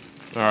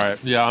 Yeah. All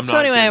right. Yeah, I'm not. So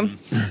anyway,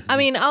 I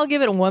mean, I'll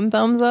give it 1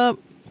 thumbs up.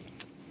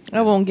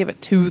 I won't give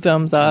it 2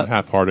 thumbs up.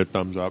 Half-hearted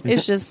thumbs up.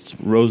 It's just...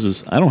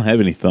 Roses, I don't have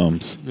any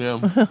thumbs. Yeah.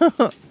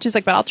 She's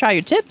like, but I'll try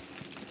your chips.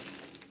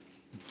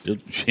 You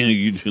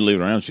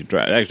leave it around, she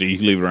try it. Actually, you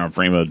can leave it around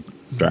frame of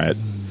try it.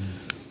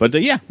 But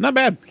yeah, not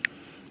bad.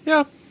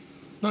 Yeah,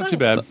 not too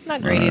bad.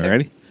 Not great either.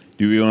 Alrighty.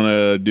 Do we want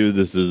to do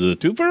this as a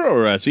twofer,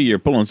 or I see you're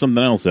pulling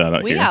something else out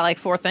here? We got like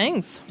 4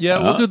 things.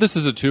 Yeah, we'll do this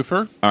as a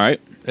twofer. All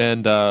right.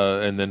 And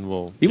then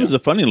we'll... He was a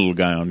funny little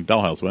guy on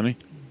Dollhouse, wasn't he?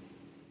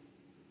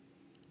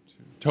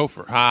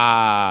 Topher.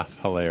 Ah,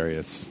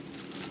 hilarious.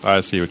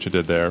 I see what you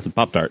did there.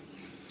 Pop-Tart.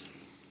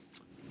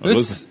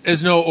 This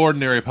is no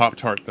ordinary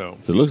Pop-Tart, though.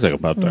 So it looks like a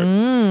Pop-Tart.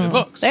 It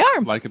looks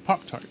like a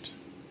Pop-Tart.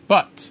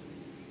 But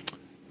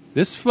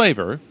this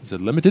flavor is a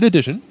limited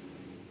edition.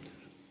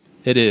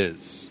 It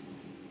is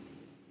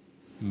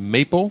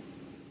maple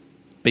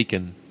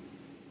bacon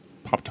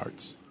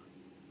Pop-Tarts.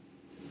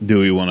 Do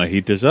we want to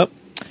heat this up?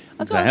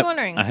 That's what I was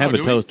wondering. I have a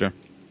toaster.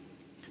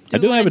 I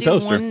do have a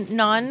toaster. One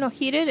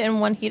non-heated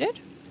and one heated?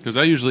 Because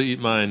I usually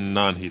eat mine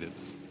non-heated.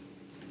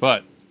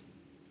 But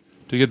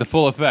to get the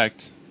full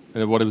effect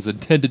of what it was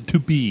intended to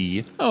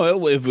be...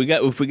 Oh, if we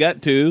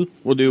got 2,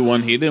 we'll do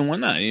one heated and one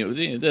not. You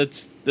know,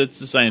 that's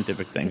the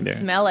scientific thing there.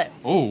 Smell it.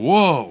 Oh,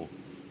 whoa.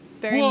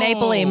 Very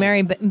mapley,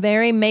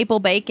 very maple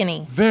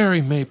bacony.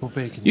 Very maple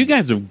bacon. You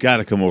guys have got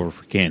to come over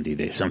for Candy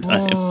Day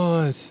sometime.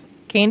 What?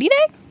 Candy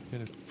Day?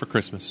 For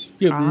Christmas.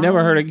 You've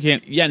never heard of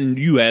Candy? Yeah,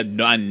 you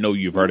had. I know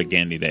you've heard of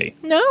Candy Day.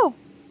 No.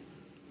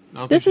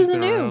 This isn't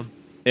new. Around.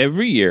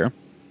 Every year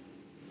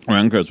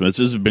around Christmas,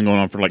 this has been going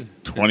on for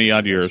like 20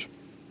 odd years.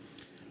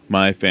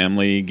 My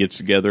family gets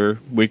together a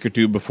week or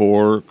 2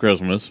 before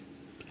Christmas,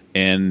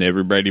 and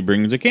everybody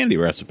brings a candy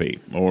recipe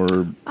or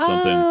something.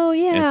 Oh,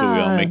 yeah. And so we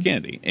all make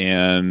candy.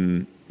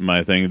 And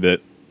my thing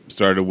that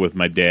started with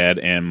my dad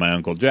and my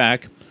Uncle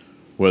Jack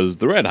was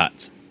the Red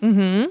Hots.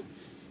 Mm-hmm.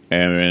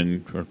 And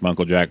then my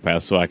Uncle Jack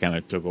passed, so I kind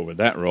of took over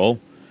that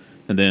role.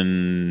 And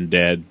then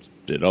Dad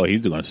said, oh,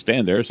 he's going to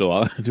stand there, so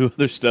I'll do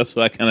other stuff.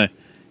 So I kind of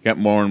got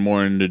more and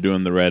more into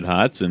doing the Red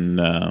Hots, and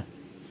I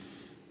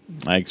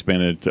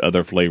expanded to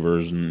other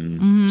flavors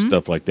and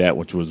stuff like that,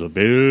 which was a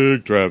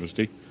big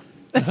travesty.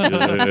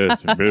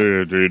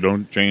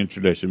 Don't change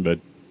tradition, but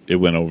it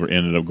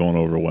ended up going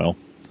over well.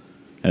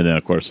 And then,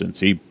 of course, since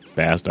he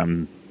passed,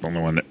 I'm the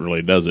only one that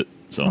really does it.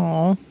 So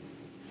Aww.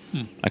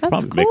 I could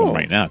probably make them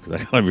right now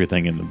because I got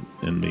everything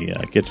in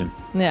the kitchen.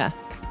 Yeah.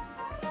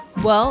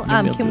 Well,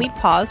 can we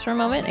pause for a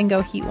moment and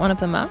go heat one of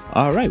them up?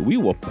 All right, we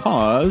will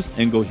pause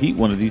and go heat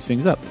one of these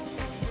things up.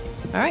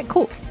 All right,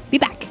 cool. Be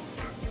back.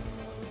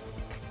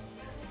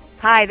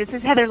 Hi, this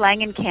is Heather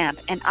Langenkamp,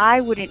 and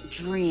I wouldn't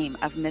dream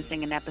of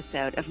missing an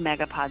episode of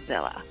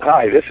Megapodzilla.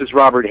 Hi, this is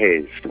Robert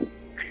Hayes.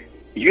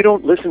 You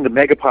don't listen to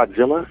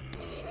Megapodzilla?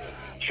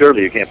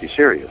 surely you can't be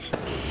serious.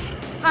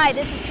 Hi,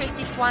 this is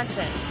Christy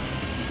Swanson.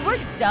 Does the word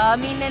duh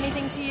mean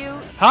anything to you?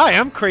 Hi,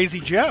 I'm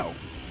Crazy Joe.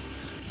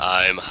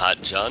 I'm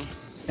Hot John.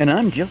 And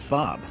I'm Just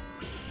Bob.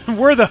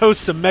 We're the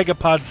hosts of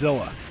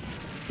Megapodzilla,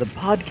 the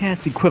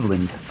podcast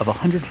equivalent of a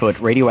 100-foot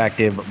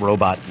radioactive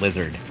robot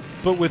lizard.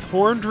 But with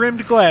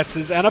horn-rimmed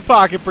glasses and a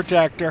pocket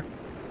protector.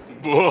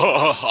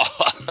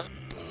 Oh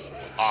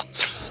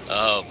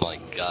my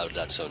god,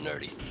 that's so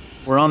nerdy.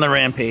 We're on the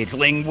rampage,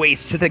 laying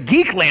waste to the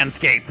geek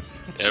landscape.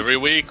 Every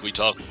week we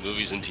talk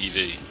movies and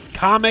TV.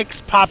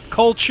 Comics, pop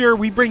culture,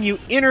 we bring you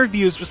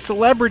interviews with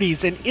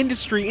celebrities and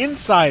industry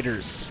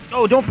insiders.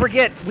 Oh, don't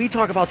forget, we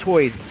talk about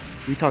toys.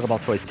 We talk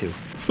about toys too.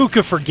 Who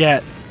could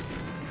forget?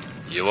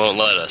 You won't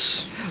let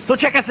us. So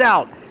check us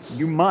out.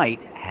 You might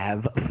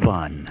have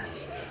fun.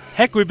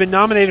 Heck, we've been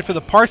nominated for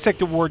the Parsec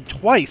Award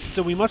twice,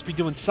 so we must be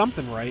doing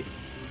something right.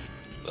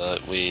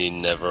 But we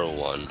never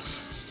won.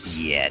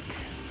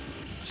 Yet.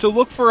 So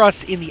look for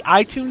us in the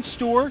iTunes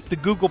Store, the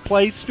Google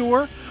Play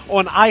Store,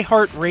 on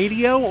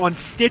iHeartRadio, on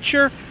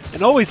Stitcher,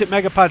 and always at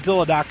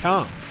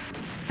Megapodzilla.com.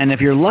 And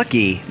if you're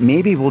lucky,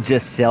 maybe we'll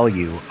just sell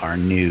you our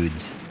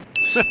nudes.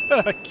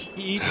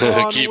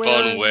 Keep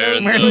on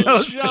wearing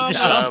those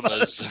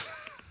pajamas.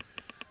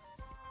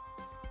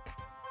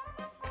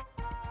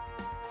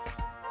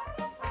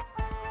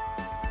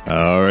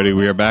 Alrighty,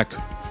 we are back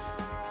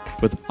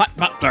with hot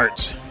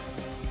Pop-Tarts.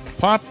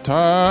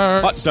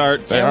 Pop-Tarts.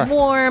 Pop-Tarts. They're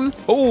warm.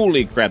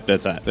 Holy crap,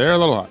 that's hot. They're a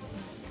little hot.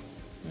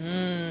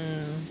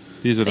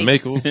 These are the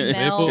maple.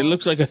 It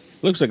looks like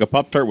a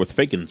Pop-Tart with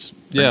facins.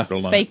 Yeah.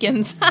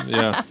 Facins.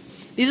 Yeah.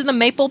 These are the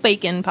maple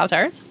bacon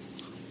Pop-Tarts.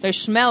 They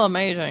smell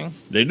amazing.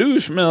 They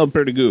do smell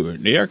pretty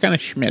good. They are kind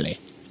of smelly.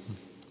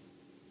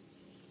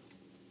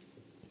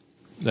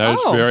 That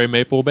is very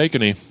maple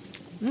bacony.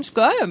 It's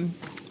good.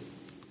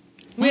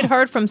 We had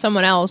heard from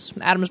someone else,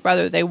 Adam's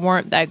brother, they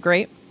weren't that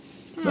great.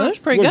 Well, it's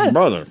pretty good.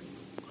 Brother?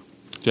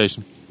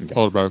 Jason.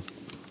 Older brother.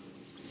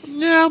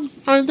 Yeah,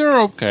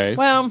 they're okay.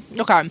 Well,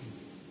 okay.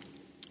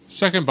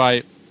 Second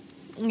bite.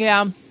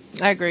 Yeah,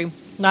 I agree.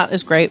 Not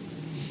as great.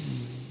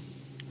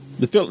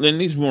 It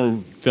needs more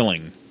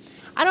filling.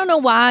 I don't know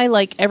why,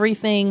 like,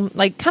 everything,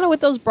 like, kind of with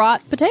those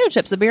brat potato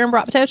chips, the beer and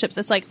brat potato chips,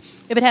 it's like,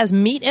 if it has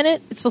meat in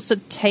it, it's supposed to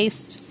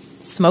taste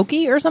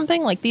smoky or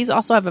something. Like, these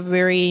also have a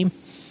very...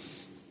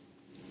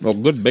 Well,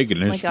 good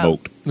bacon is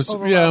smoked.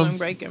 Overwhelming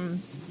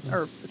bacon.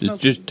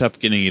 It's just tough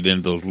getting it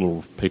into those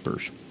little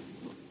papers.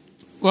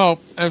 Well,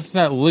 it's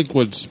that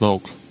liquid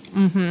smoke.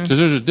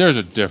 Because there's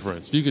a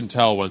difference. You can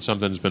tell when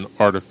something's been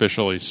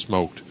artificially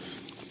smoked.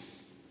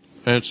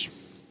 And it's...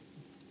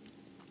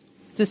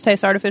 Does this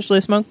taste artificially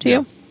smoked to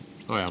you?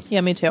 Oh, yeah.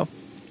 Yeah, me too.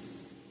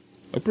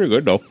 They're pretty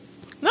good, though.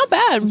 Not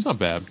bad. It's not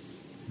bad.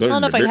 I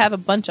don't know if I could have a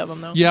bunch of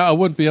them, though. Yeah, I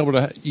wouldn't be able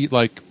to eat,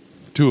 like,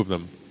 2 of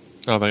them.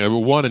 I don't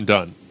think. One and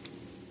done.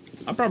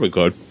 I probably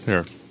could.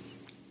 Here.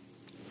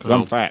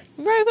 Fun fact.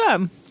 Very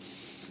good.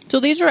 So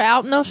these are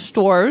out in the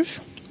stores,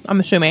 I'm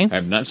assuming. I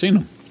have not seen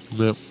them.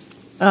 Yep.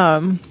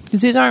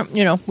 Because these aren't,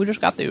 we just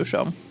got these,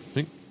 so. I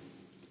think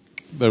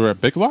they were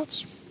at Big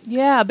Lots?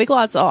 Yeah, Big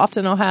Lots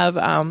often will have,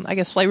 I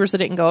guess, flavors that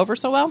didn't go over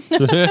so well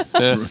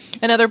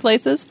in other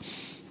places.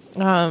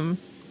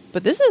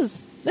 But this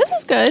is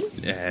good.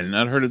 Yeah, I have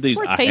not heard of these.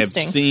 Worth I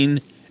tasting. have seen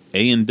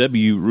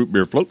A&W root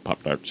beer float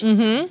Pop-Tarts.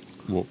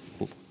 Mm-hmm. Whoa.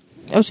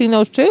 I've seen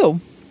those,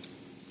 too.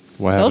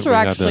 Why those are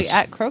actually this?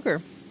 at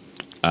Kroger.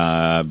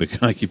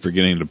 Because I keep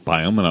forgetting to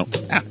buy them.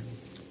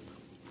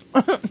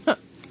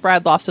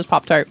 Brad lost his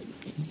Pop-Tart.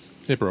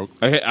 It broke.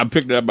 I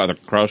picked it up by the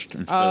crust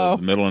instead of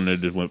the middle, and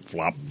it just went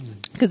flop.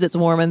 Because it's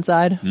warm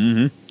inside.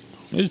 Mm-hmm.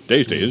 It's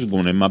tasty. It's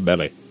going in my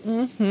belly.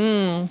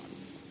 Mm-hmm.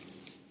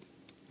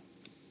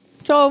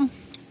 So,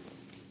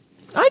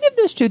 I give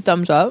this 2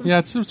 thumbs up. Yeah,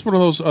 it's one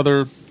of those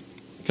other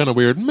kind of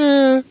weird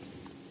meh.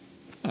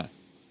 Meh.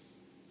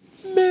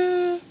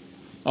 I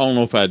don't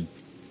know if I'd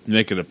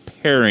make it a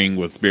pairing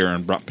with beer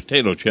and brat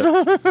potato chip.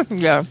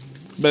 Yeah.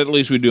 But at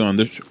least we do on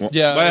this.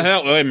 Yeah. Well,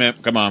 hell, wait a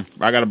minute. Come on.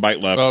 I got a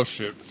bite left. Oh,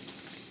 shoot.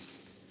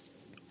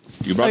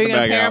 You brought Are you the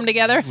going bag to pair out. them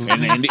together?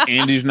 And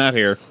Andy's not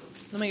here.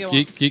 Let me get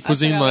one. Geek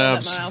Cuisine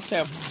Labs.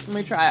 Let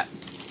me try it.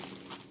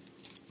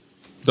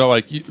 So,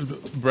 like,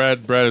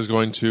 Brad is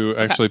going to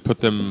actually put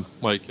them,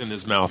 like, in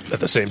his mouth at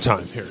the same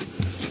time. Here.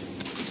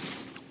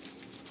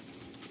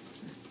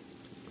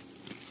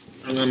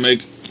 I'm going to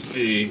make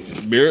a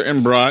beer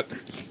and brat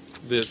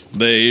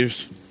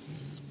Dave's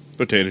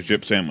potato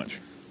chip sandwich.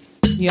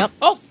 Yep.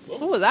 Oh,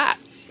 what was that?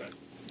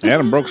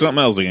 Adam broke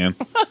something else again.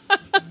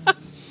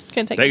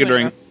 Can't take a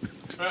drink.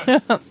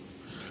 Can't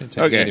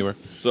take it anywhere.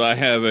 So I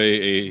have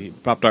a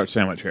Pop-Tart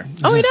sandwich here.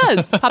 Oh, he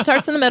does.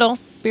 Pop-Tarts in the middle.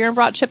 Beer and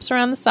brat chips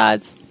around the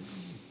sides.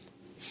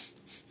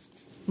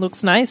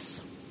 Looks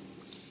nice.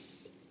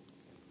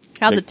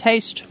 How's it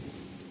taste?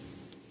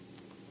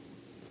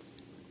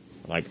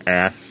 Like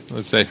ass.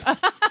 Let's say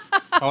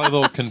probably a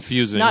little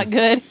confusing. Not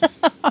good.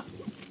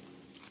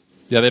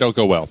 Yeah, they don't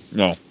go well.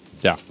 No.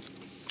 Yeah.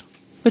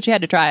 But you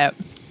had to try it.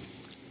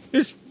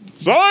 It's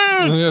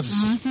science!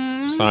 Yes.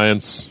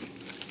 Science.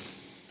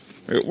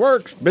 It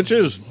works,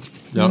 bitches.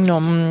 Yep.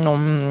 Nom,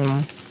 nom,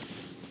 nom.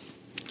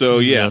 So,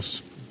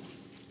 yes.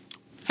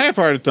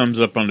 Half-hearted thumbs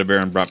up on the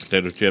Baron Brought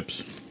potato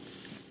chips.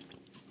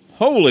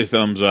 Holy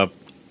thumbs up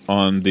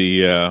on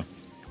the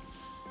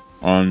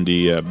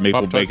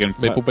maple bacon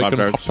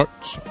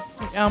Pop-Tarts.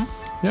 Yum.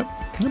 Yep,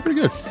 they're pretty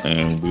good.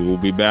 And we will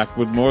be back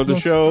with more of the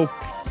show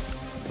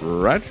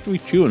right after we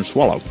chew and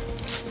swallow.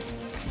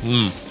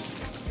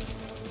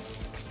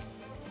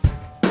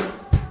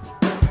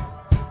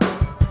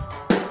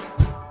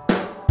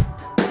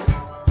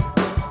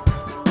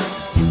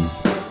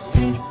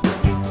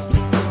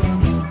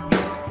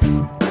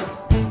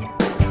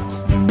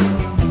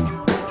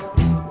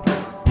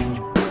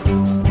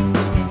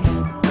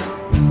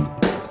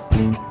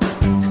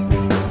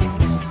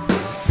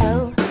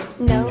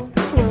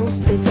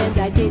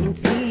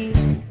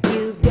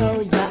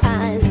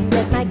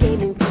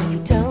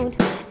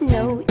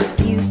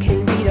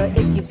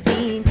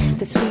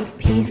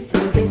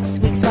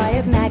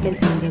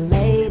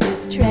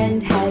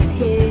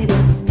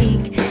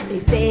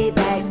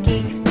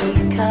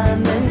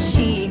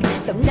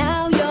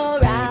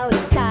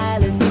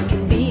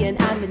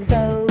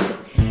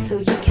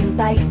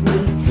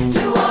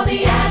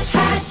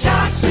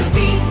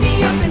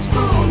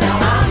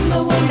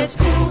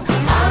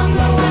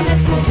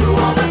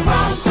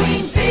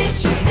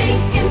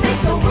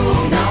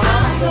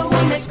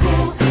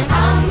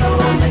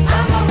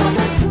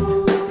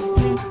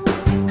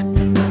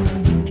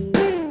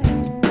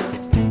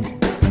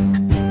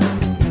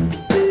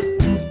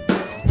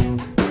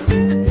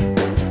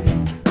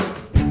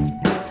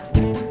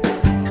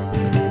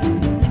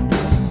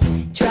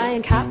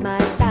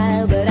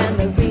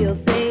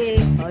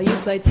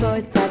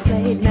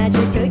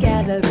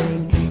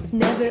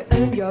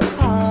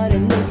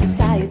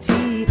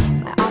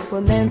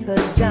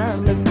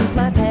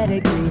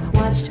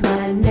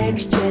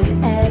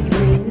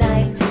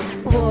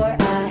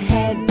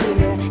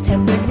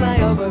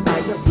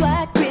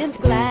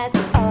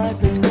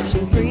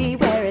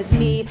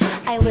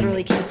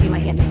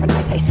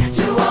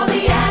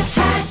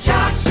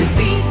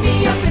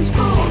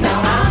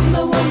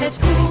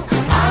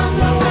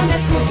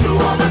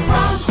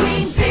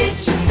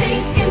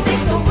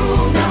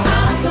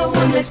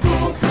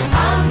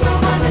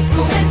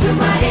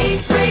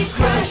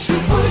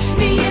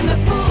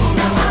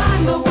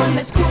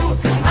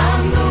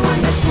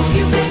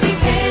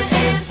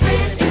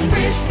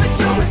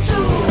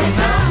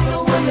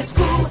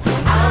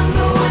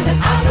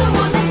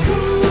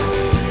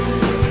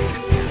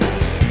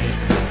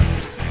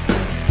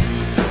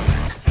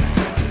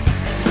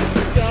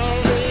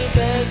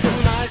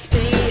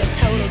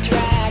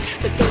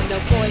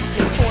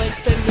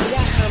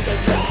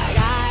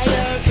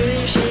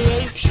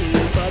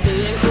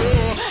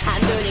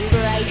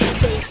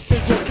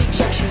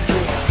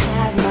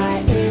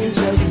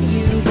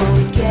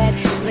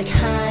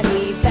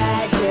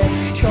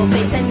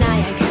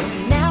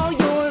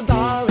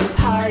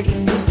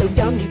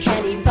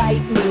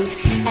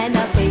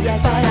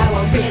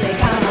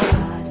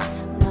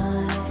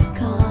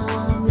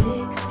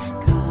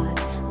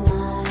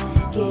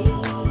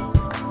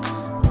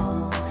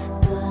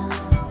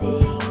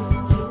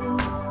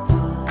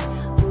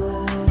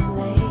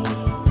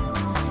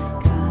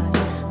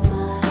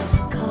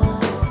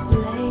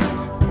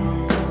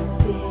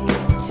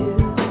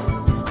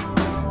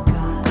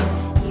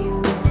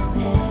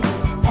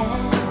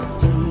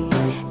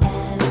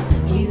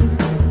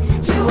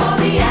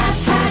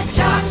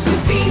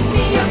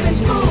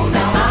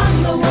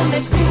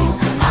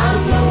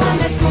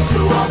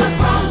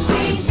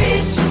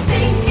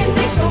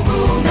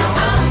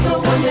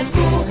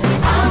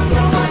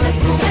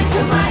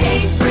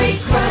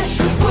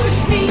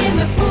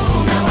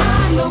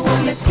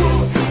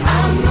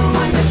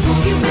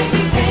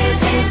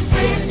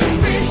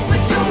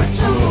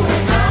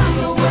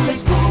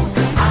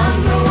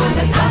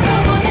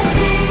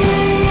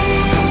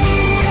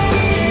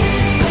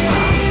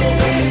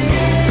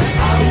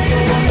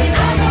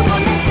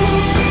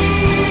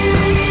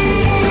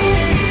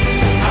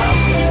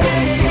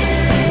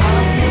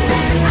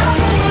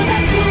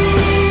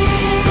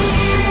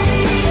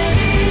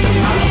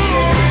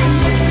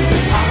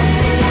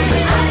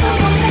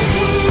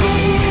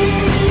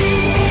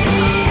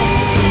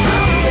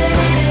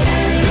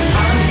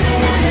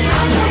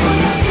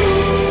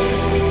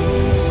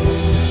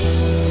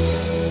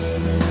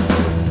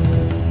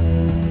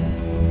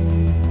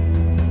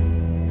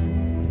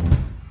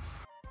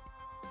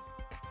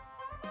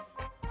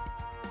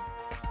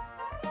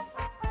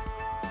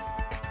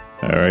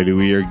 Alrighty,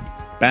 we are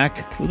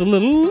back with a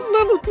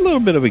little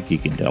bit of a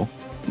geek and tell.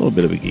 A little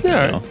bit of a geek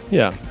and tell.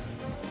 Yeah.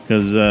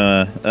 Because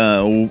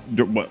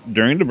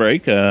during the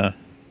break,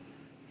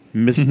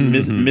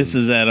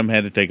 Mrs. Adam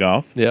had to take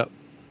off. Yep.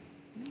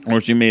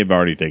 Or she may have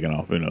already taken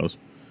off. Who knows?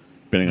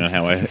 Depending on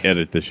how I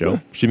edit the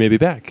show. She may be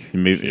back. She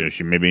may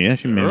be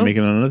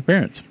making another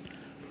appearance.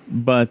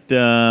 But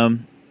I've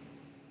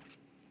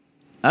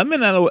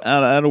been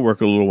out of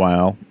work a little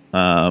while,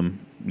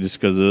 just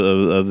because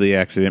of the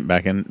accident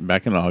back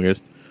in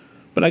August.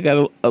 But I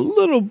got a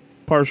little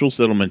partial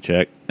settlement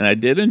check, and I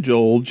did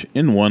indulge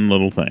in one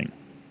little thing.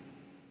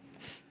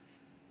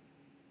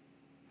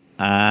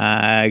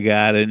 I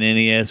got an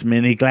NES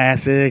Mini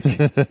Classic.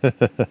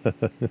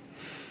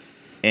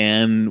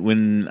 And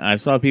when I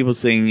saw people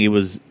saying it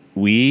was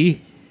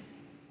wee,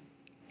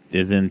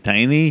 isn't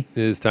tiny?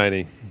 It is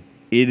tiny.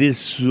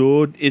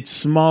 It's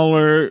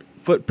smaller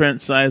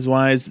footprint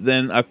size-wise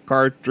than a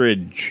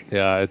cartridge.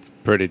 Yeah, it's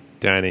pretty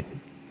tiny.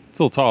 It's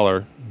a little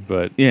taller,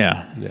 but...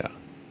 Yeah.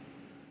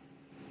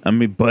 I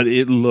mean, but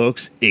it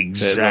looks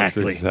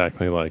exactly... It looks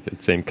exactly like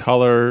it. Same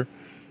color.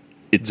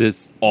 It's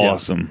just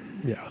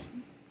awesome. Yeah.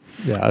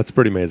 Yeah, it's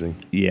pretty amazing.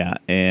 Yeah,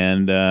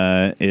 and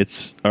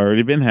it's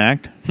already been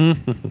hacked.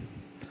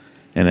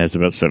 And has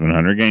about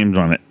 700 games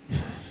on it.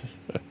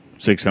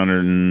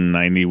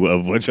 690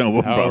 of which I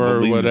will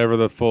probably... whatever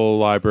the full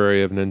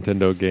library of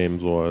Nintendo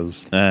games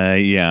was.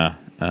 Yeah.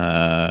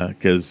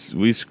 Because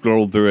we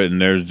scrolled through it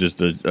and there's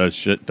just a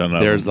shit ton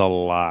of There's them. a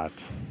lot.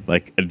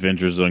 Like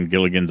Adventures on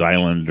Gilligan's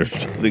Island or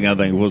something, I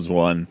think was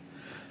one.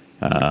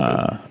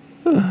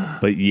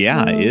 But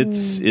yeah,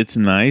 it's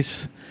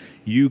nice.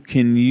 You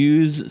can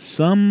use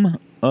some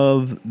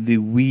of the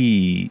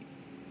Wii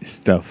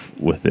stuff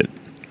with it.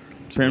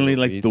 Apparently,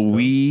 like the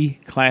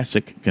Wii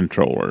Classic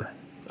controller.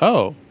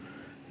 Oh.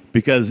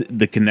 Because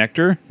the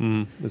connector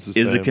is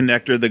the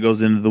connector that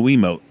goes into the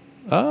Wiimote.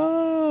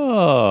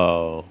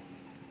 Oh.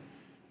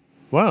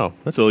 Wow.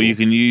 So cool. You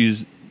can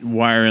use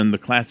wire in the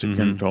Classic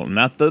controller.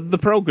 Not the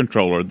Pro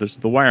controller. This is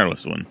the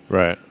wireless one.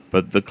 Right.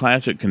 But the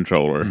Classic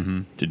controller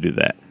to do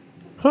that.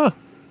 Huh.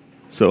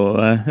 So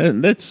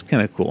that's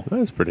kind of cool.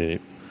 That's pretty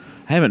neat.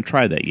 I haven't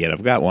tried that yet.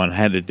 I've got one. I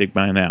had to dig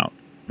mine out.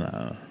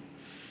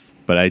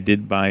 But I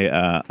did buy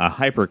a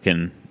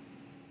Hyperkin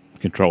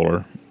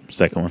controller,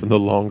 second one. For the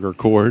longer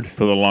cord.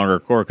 For the longer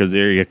cord, because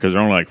they're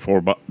only like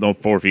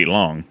 4 feet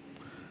long.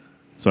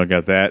 So I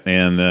got that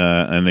and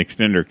an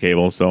extender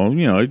cable. So,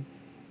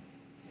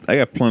 I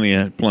got plenty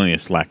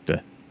of slack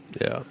to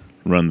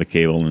run the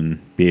cable and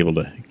be able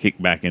to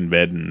kick back in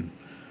bed and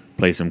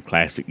play some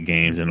classic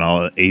games and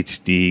all the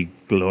HD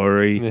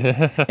glory.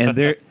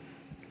 And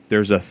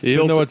there's a filter.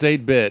 Even though it's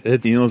 8-bit,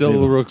 it still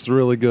looks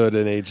really good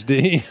in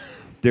HD.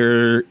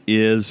 There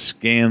is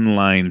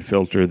scanline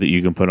filter that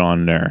you can put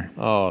on there.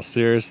 Oh,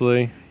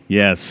 seriously?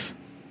 Yes.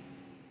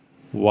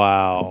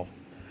 Wow.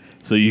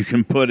 So you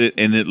can put it,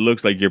 and it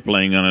looks like you're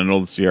playing on an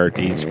old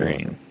CRT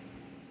screen.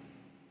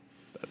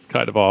 That's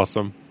kind of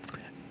awesome.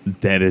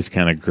 That is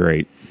kind of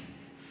great.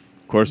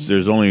 Of course,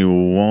 there's only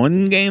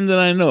one game that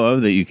I know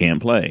of that you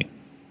can't play.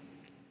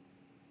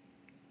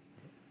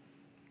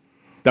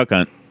 Duck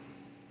Hunt.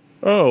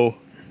 Oh.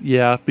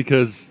 Yeah,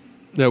 because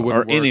that would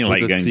or any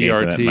light gun game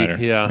for that matter.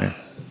 Yeah.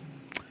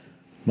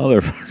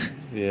 Motherfucker.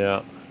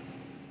 Yeah.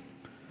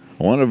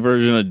 I want a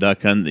version of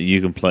Duck Hunt that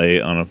you can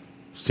play on a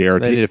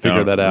CRT. They need to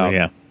figure that out.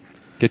 Yeah.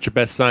 Get your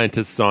best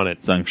scientists on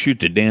it. So I can shoot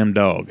the damn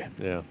dog.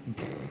 Yeah.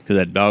 Because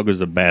that dog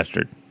is a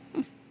bastard.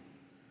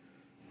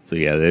 So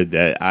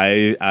yeah,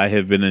 I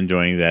have been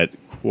enjoying that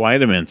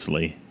quite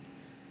immensely.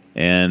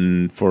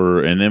 And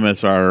for an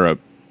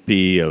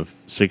MSRP of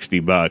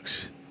 $60,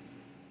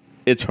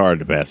 it's hard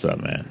to pass up,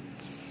 man.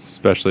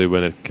 Especially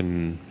when it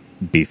can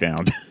be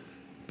found.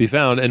 Be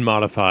found and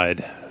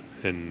modified.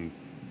 And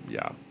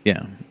yeah,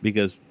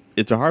 because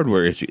it's a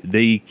hardware issue.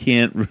 They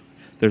can't.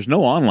 There's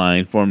no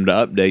online for them to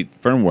update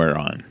firmware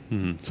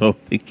on, so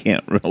they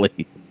can't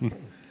really.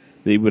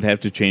 They would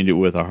have to change it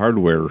with a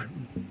hardware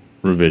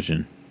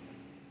revision.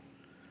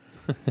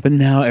 But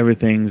now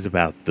everything's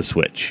about the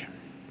Switch.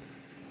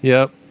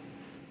 Yep.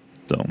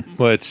 So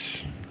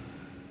which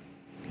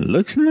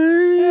looks nice.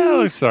 Yeah, it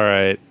looks all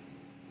right.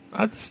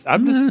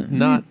 I'm just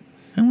not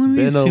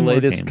been the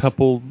latest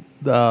couple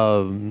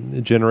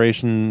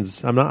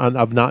generations.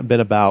 I've not been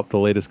about the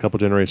latest couple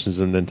generations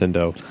of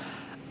Nintendo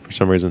for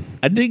some reason.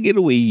 I did get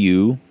a Wii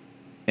U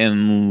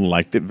and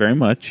liked it very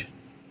much.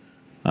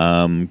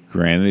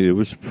 Granted, it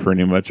was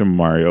pretty much a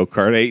Mario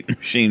Kart 8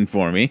 machine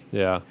for me.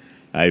 Yeah.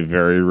 I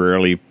very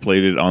rarely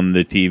played it on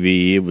the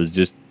TV. It was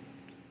just,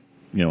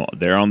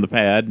 there on the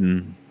pad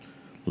and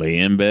lay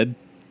in bed,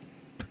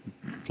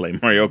 play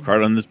Mario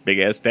Kart on this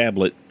big-ass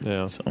tablet.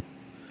 Yeah. So,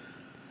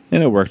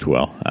 and it worked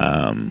well.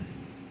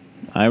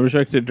 I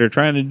respect that they're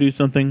trying to do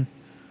something,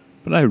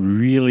 but I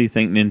really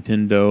think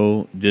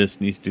Nintendo just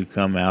needs to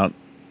come out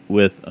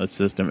with a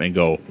system and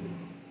go,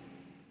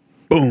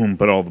 boom,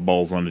 put all the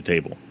balls on the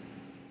table.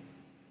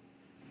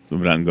 So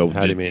we don't go,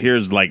 how do you mean?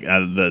 Here's like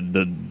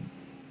the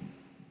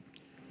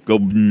go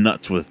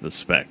nuts with the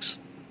specs.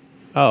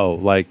 Oh,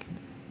 like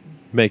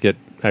make it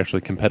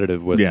actually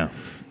competitive with. Yeah,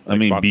 I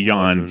mean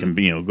beyond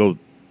go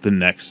the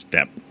next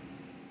step,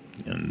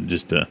 and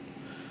just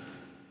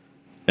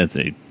and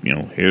say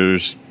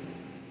here's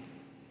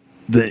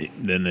the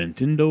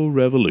Nintendo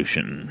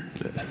Revolution.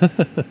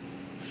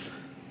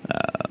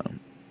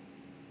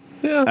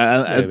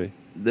 Yeah, maybe.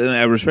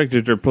 I respect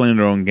that they're playing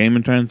their own game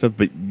and trying stuff,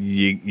 but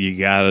you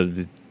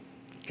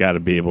gotta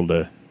be able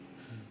to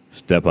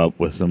step up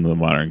with some of the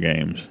modern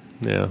games.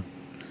 Yeah.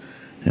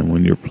 And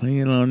when you're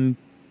playing on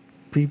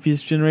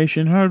previous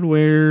generation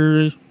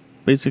hardware,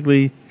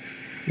 basically,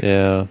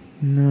 yeah,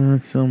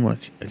 not so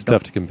much. It's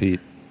tough to compete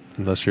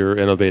unless you're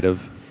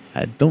innovative.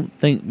 I don't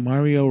think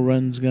Mario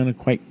Run's gonna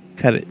quite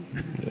cut it.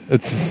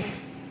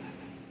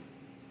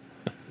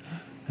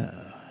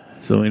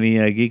 So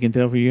any Geek and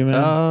Tell for you,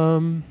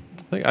 man?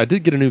 I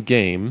did get a new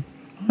game.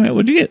 All right,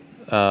 what'd you get?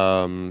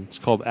 It's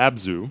called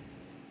Abzu.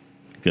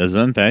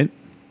 Gesundheit.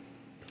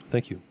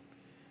 Thank you.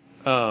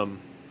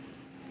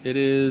 It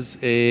is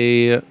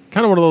a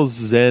kind of one of those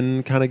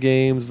Zen kind of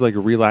games, like a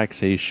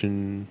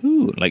relaxation.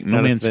 Ooh, like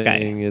No Man's Sky.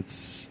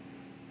 It's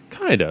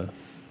kind of.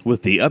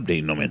 With the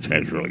update, No Man's Sky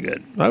is really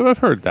good. I've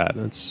heard that.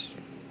 It's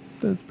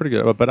pretty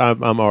good. But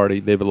I'm already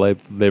they've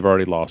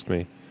already lost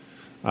me.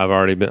 I'm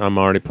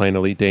already playing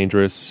Elite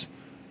Dangerous.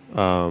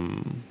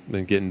 And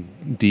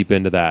getting deep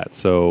into that.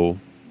 So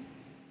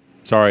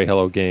sorry,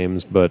 Hello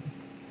Games, but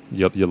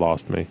you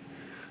lost me.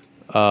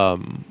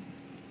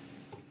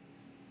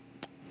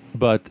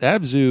 But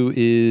Abzu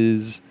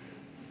is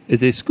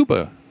a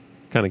scuba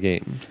kind of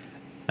game.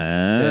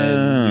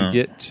 And you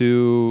get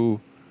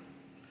to...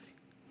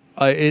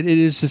 it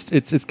is just...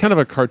 It's kind of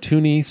a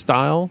cartoony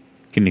style.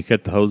 Can you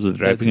cut the hose with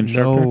the diving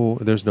instructor? No,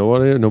 there's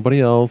nobody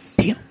else.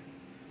 Damn.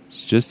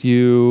 It's just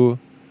you.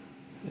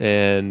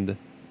 And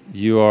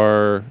you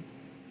are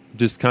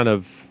just kind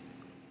of...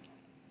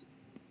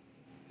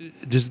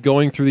 just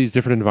going through these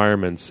different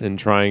environments and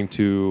trying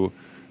to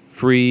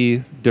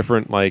free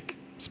different, like...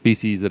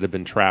 species that have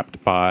been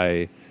trapped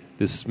by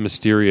this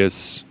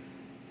mysterious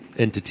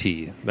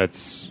entity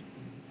that's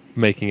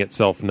making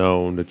itself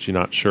known that you're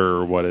not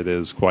sure what it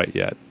is quite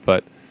yet.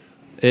 But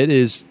it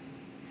is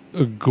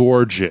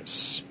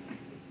gorgeous.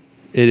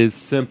 It is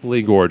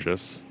simply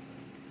gorgeous.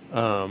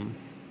 And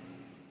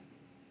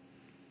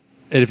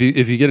if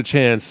you get a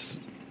chance,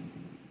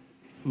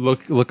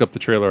 look up the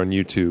trailer on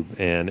YouTube,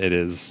 and it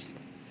is,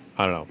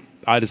 I don't know,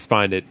 I just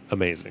find it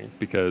amazing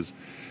because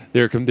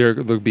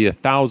there'll be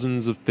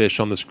thousands of fish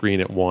on the screen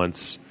at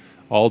once,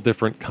 all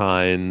different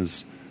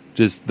kinds.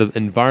 Just the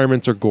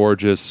environments are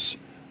gorgeous.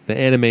 The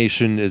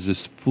animation is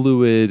just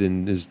fluid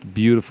and is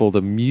beautiful.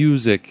 The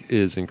music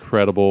is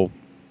incredible.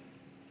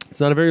 It's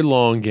not a very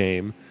long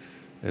game.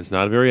 It's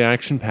not very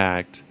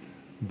action-packed,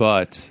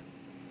 but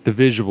the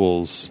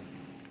visuals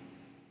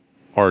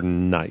are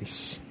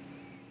nice.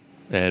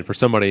 And for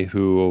somebody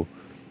who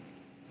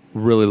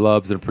really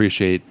loves and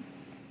appreciates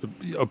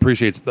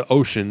the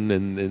ocean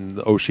and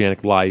the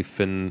oceanic life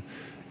and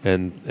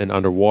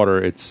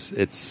underwater,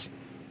 it's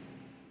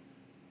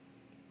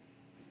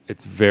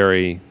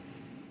very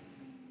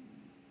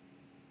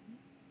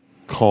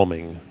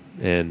calming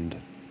and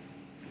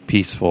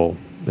peaceful,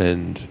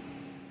 and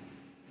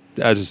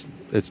it's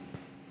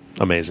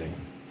amazing.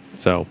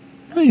 So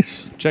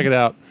nice. Check it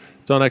out.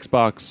 It's on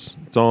Xbox.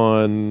 It's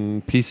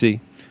on PC.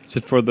 Is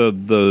it for their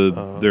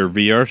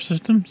VR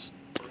systems?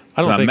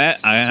 I don't think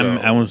so.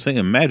 I was thinking,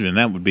 imagine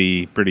that would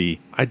be pretty...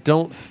 I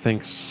don't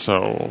think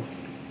so.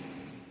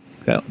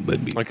 That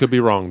would be... I could be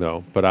wrong,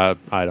 though, but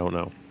I don't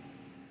know.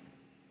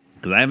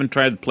 Because I haven't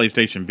tried the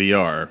PlayStation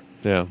VR.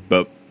 Yeah.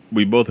 But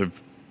we both have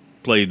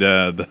played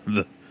the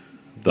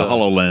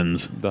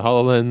HoloLens. The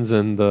HoloLens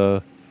and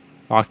the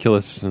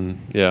Oculus, and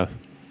yeah.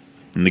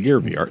 And the Gear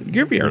VR. The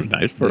Gear VR is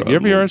nice. The Gear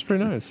VR is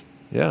pretty nice.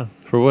 Yeah.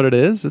 For what it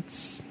is,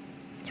 it's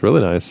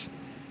really nice.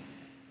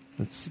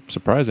 It's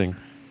surprising.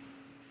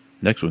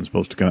 Next one's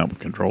supposed to come out with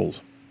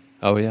controls.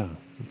 Oh, yeah.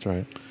 That's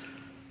right.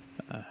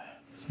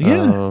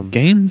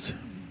 Games.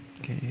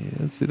 Okay,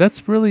 let's see.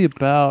 That's really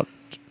about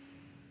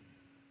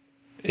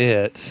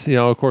it. You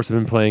know, of course, I've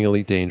been playing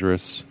Elite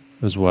Dangerous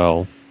as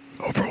well.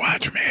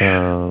 Overwatch,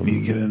 man.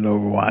 You get into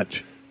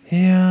Overwatch.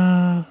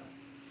 Yeah.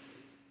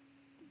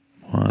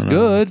 It's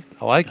good.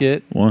 I like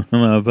it. One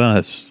of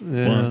us.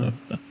 Yeah.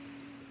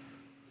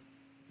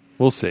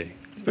 We'll see.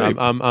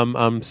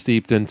 I'm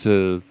steeped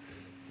into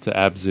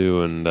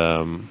Abzu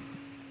and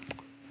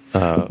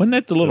wasn't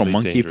that the little Elite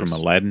monkey Dangerous from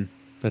Aladdin?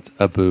 That's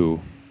Abu.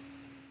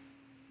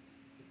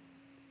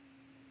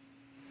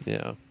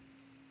 Yeah.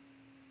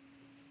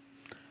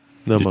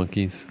 No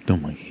monkeys. No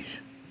monkeys.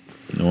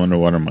 No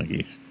underwater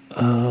monkeys.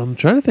 I'm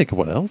trying to think of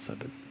what else I've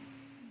been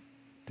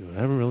doing.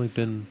 I haven't really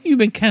been... You've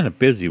been kind of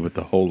busy with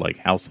the whole like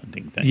house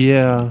hunting thing.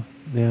 Yeah.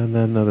 Yeah, and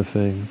then other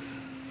things.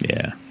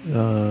 Yeah.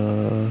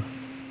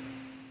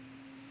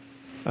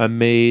 I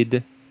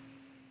made...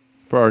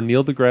 For our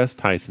Neil deGrasse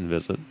Tyson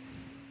visit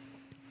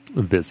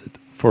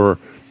for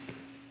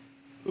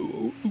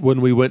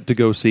when we went to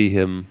go see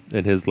him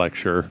in his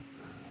lecture,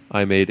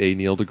 I made a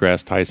Neil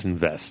deGrasse Tyson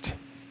vest.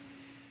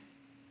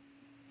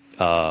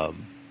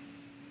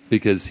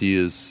 Because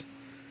he's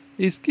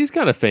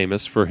kind of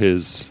famous for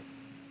his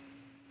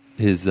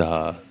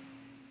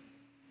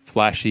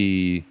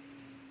flashy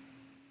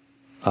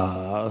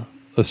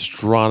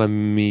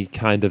astronomy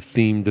kind of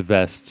themed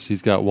vests.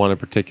 He's got one in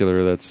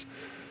particular that's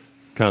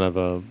kind of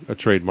a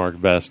trademark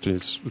vest.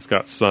 It's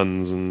got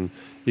suns and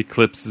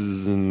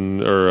eclipses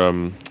and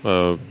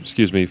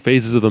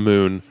phases of the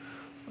moon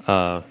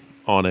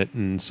on it.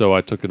 And so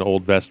I took an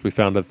old vest we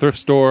found at a thrift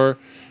store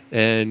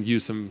and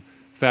used some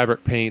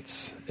fabric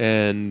paints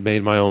and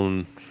made my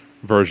own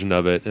version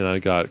of it. And I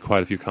got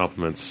quite a few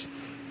compliments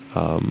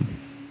on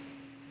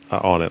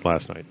it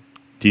last night.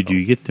 Did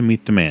you get to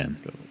meet the man?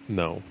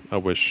 No, I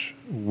wish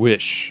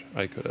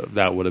I could have.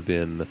 That would have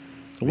been.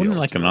 Wouldn't it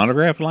like an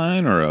autograph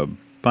line or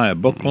buy a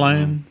book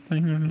line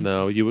thing?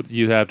 No,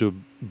 you have to have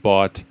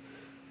bought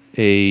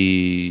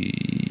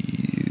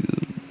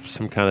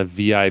some kind of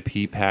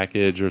VIP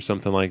package or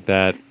something like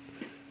that,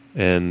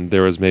 and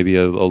there was maybe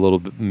a little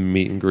bit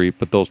meet and greet,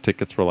 but those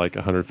tickets were like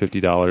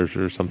 $150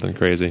 or something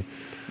crazy.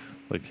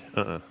 Like,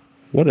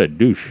 what a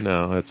douche!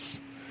 No,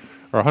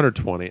 or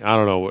 $120. I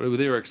don't know.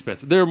 They were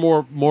expensive. They were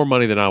more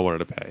money than I wanted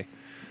to pay.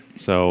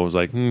 So I was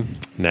like,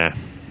 nah.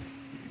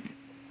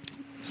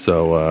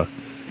 So,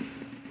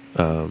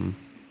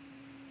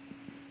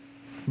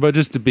 but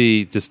just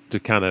to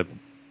kind of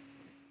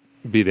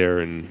be there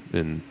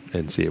and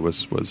see it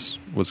was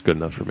good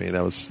enough for me.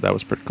 That was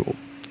pretty cool.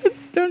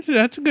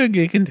 That's a good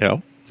gig and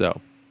tell.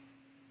 So,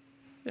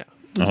 yeah,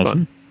 it was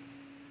awesome.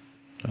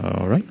 Fun.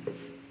 All right.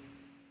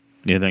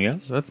 Anything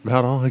else? That's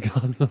about all I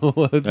got.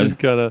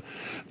 Kind of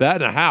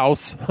that in a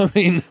house. I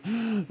mean,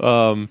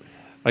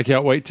 I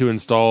can't wait to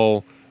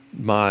install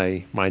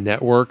my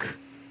network.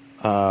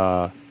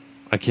 I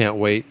can't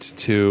wait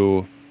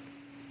to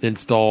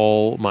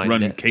install my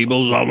run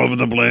cables all over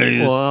the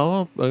place.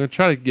 Well, I'm gonna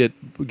try to get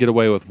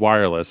away with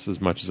wireless as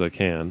much as I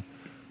can.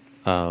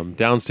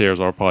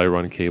 Downstairs, I'll probably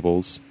run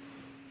cables,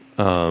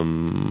 but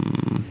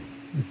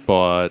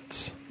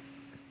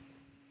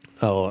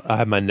I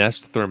have my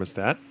Nest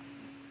thermostat.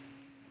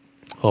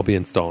 I'll be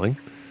installing.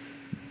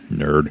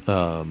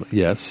 Nerd.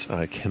 Yes,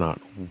 I cannot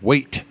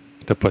wait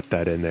to put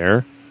that in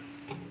there.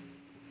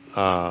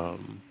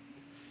 And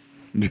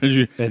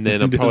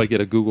then I'll probably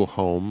get a Google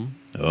Home.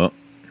 Oh.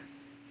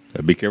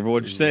 Be careful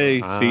what you say.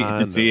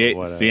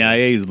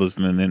 CIA's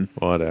listening in.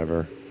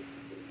 Whatever.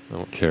 I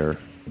don't care.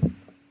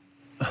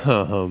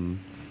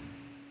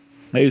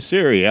 Hey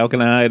Siri, how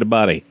can I hide a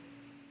body?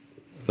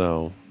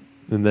 So,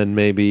 and then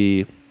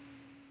maybe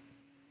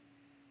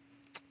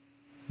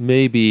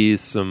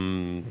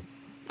some.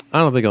 I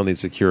don't think I'll need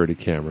security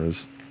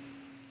cameras.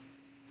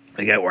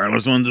 They got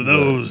wireless ones of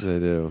those. They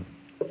do.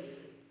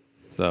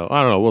 So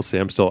I don't know. We'll see.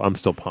 I'm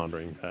still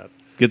pondering that.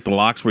 Get the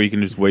locks where you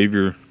can just wave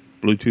your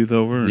Bluetooth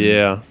over.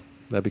 Yeah,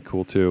 that'd be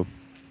cool too.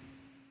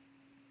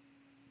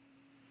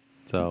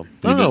 So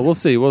I don't know. We'll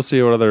see. We'll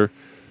see what other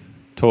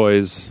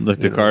toys. Like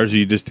the cars,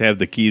 you just have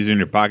the keys in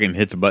your pocket and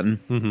hit the button.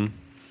 Mm-hmm.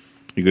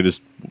 You could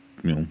just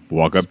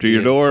walk up to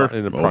your door,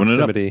 in the open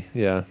proximity. it up.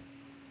 Yeah,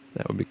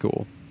 that would be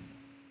cool.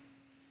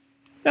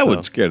 That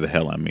would scare the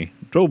hell out of me.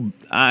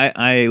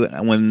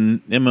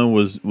 When Emma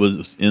was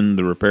in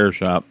the repair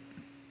shop,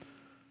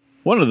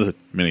 one of the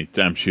many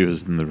times she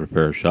was in the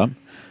repair shop,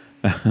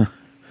 the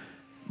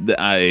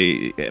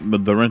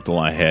rental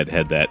I had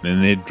that,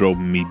 and it drove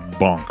me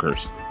bonkers.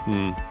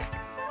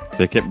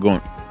 They kept going,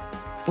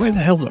 where the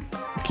hell's the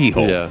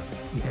keyhole? Yeah.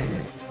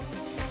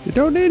 You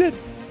don't need it.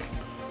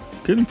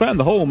 Couldn't find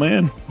the hole,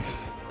 man.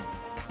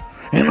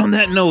 And on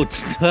that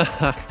note,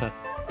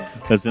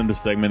 let's end the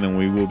segment, and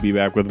we will be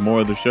back with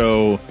more of the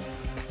show.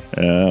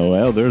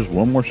 Well, there's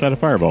one more shot of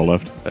Fireball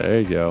left.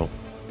 There you go.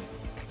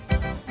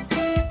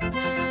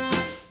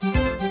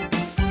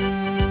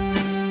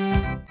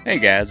 Hey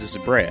guys, this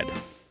is Brad.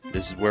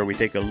 This is where we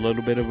take a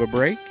little bit of a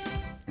break.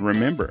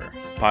 Remember,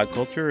 Pod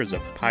Culture is a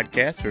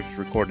podcast that's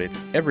recorded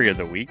every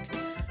other week,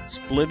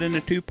 split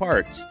into 2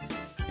 parts,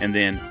 and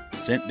then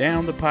sent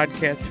down the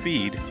podcast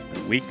feed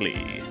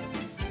weekly.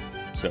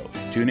 So,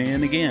 tune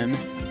in again,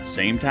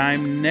 same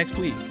time next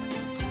week,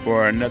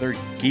 for another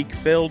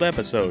geek-filled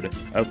episode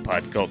of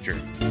Pod Culture.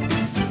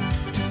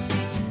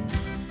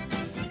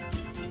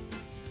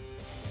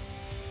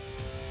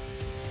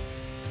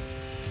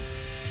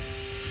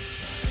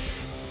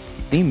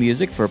 Theme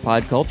music for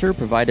Pod Culture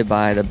provided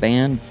by the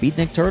band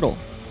Beatnik Turtle.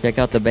 Check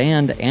out the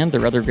band and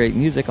their other great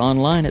music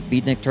online at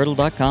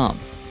beatnikturtle.com.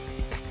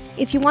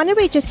 If you want to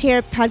reach us here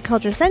at Pod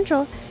Culture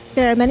Central,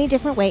 there are many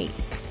different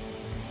ways.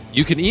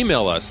 You can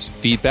email us,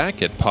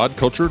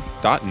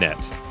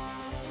 feedback@podculture.net.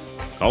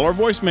 Call our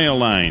voicemail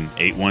line,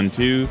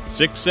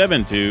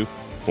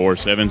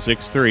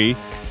 812-672-4763.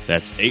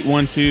 That's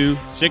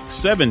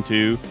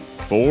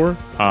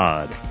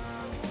 812-672-4POD.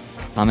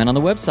 Comment on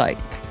the website,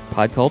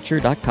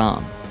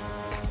 podculture.com.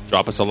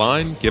 Drop us a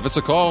line, give us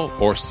a call,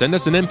 or send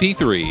us an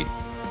MP3.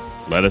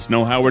 Let us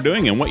know how we're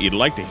doing and what you'd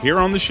like to hear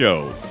on the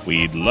show.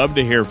 We'd love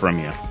to hear from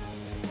you.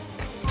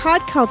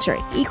 Pod Culture,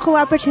 equal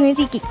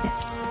opportunity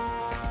geekness.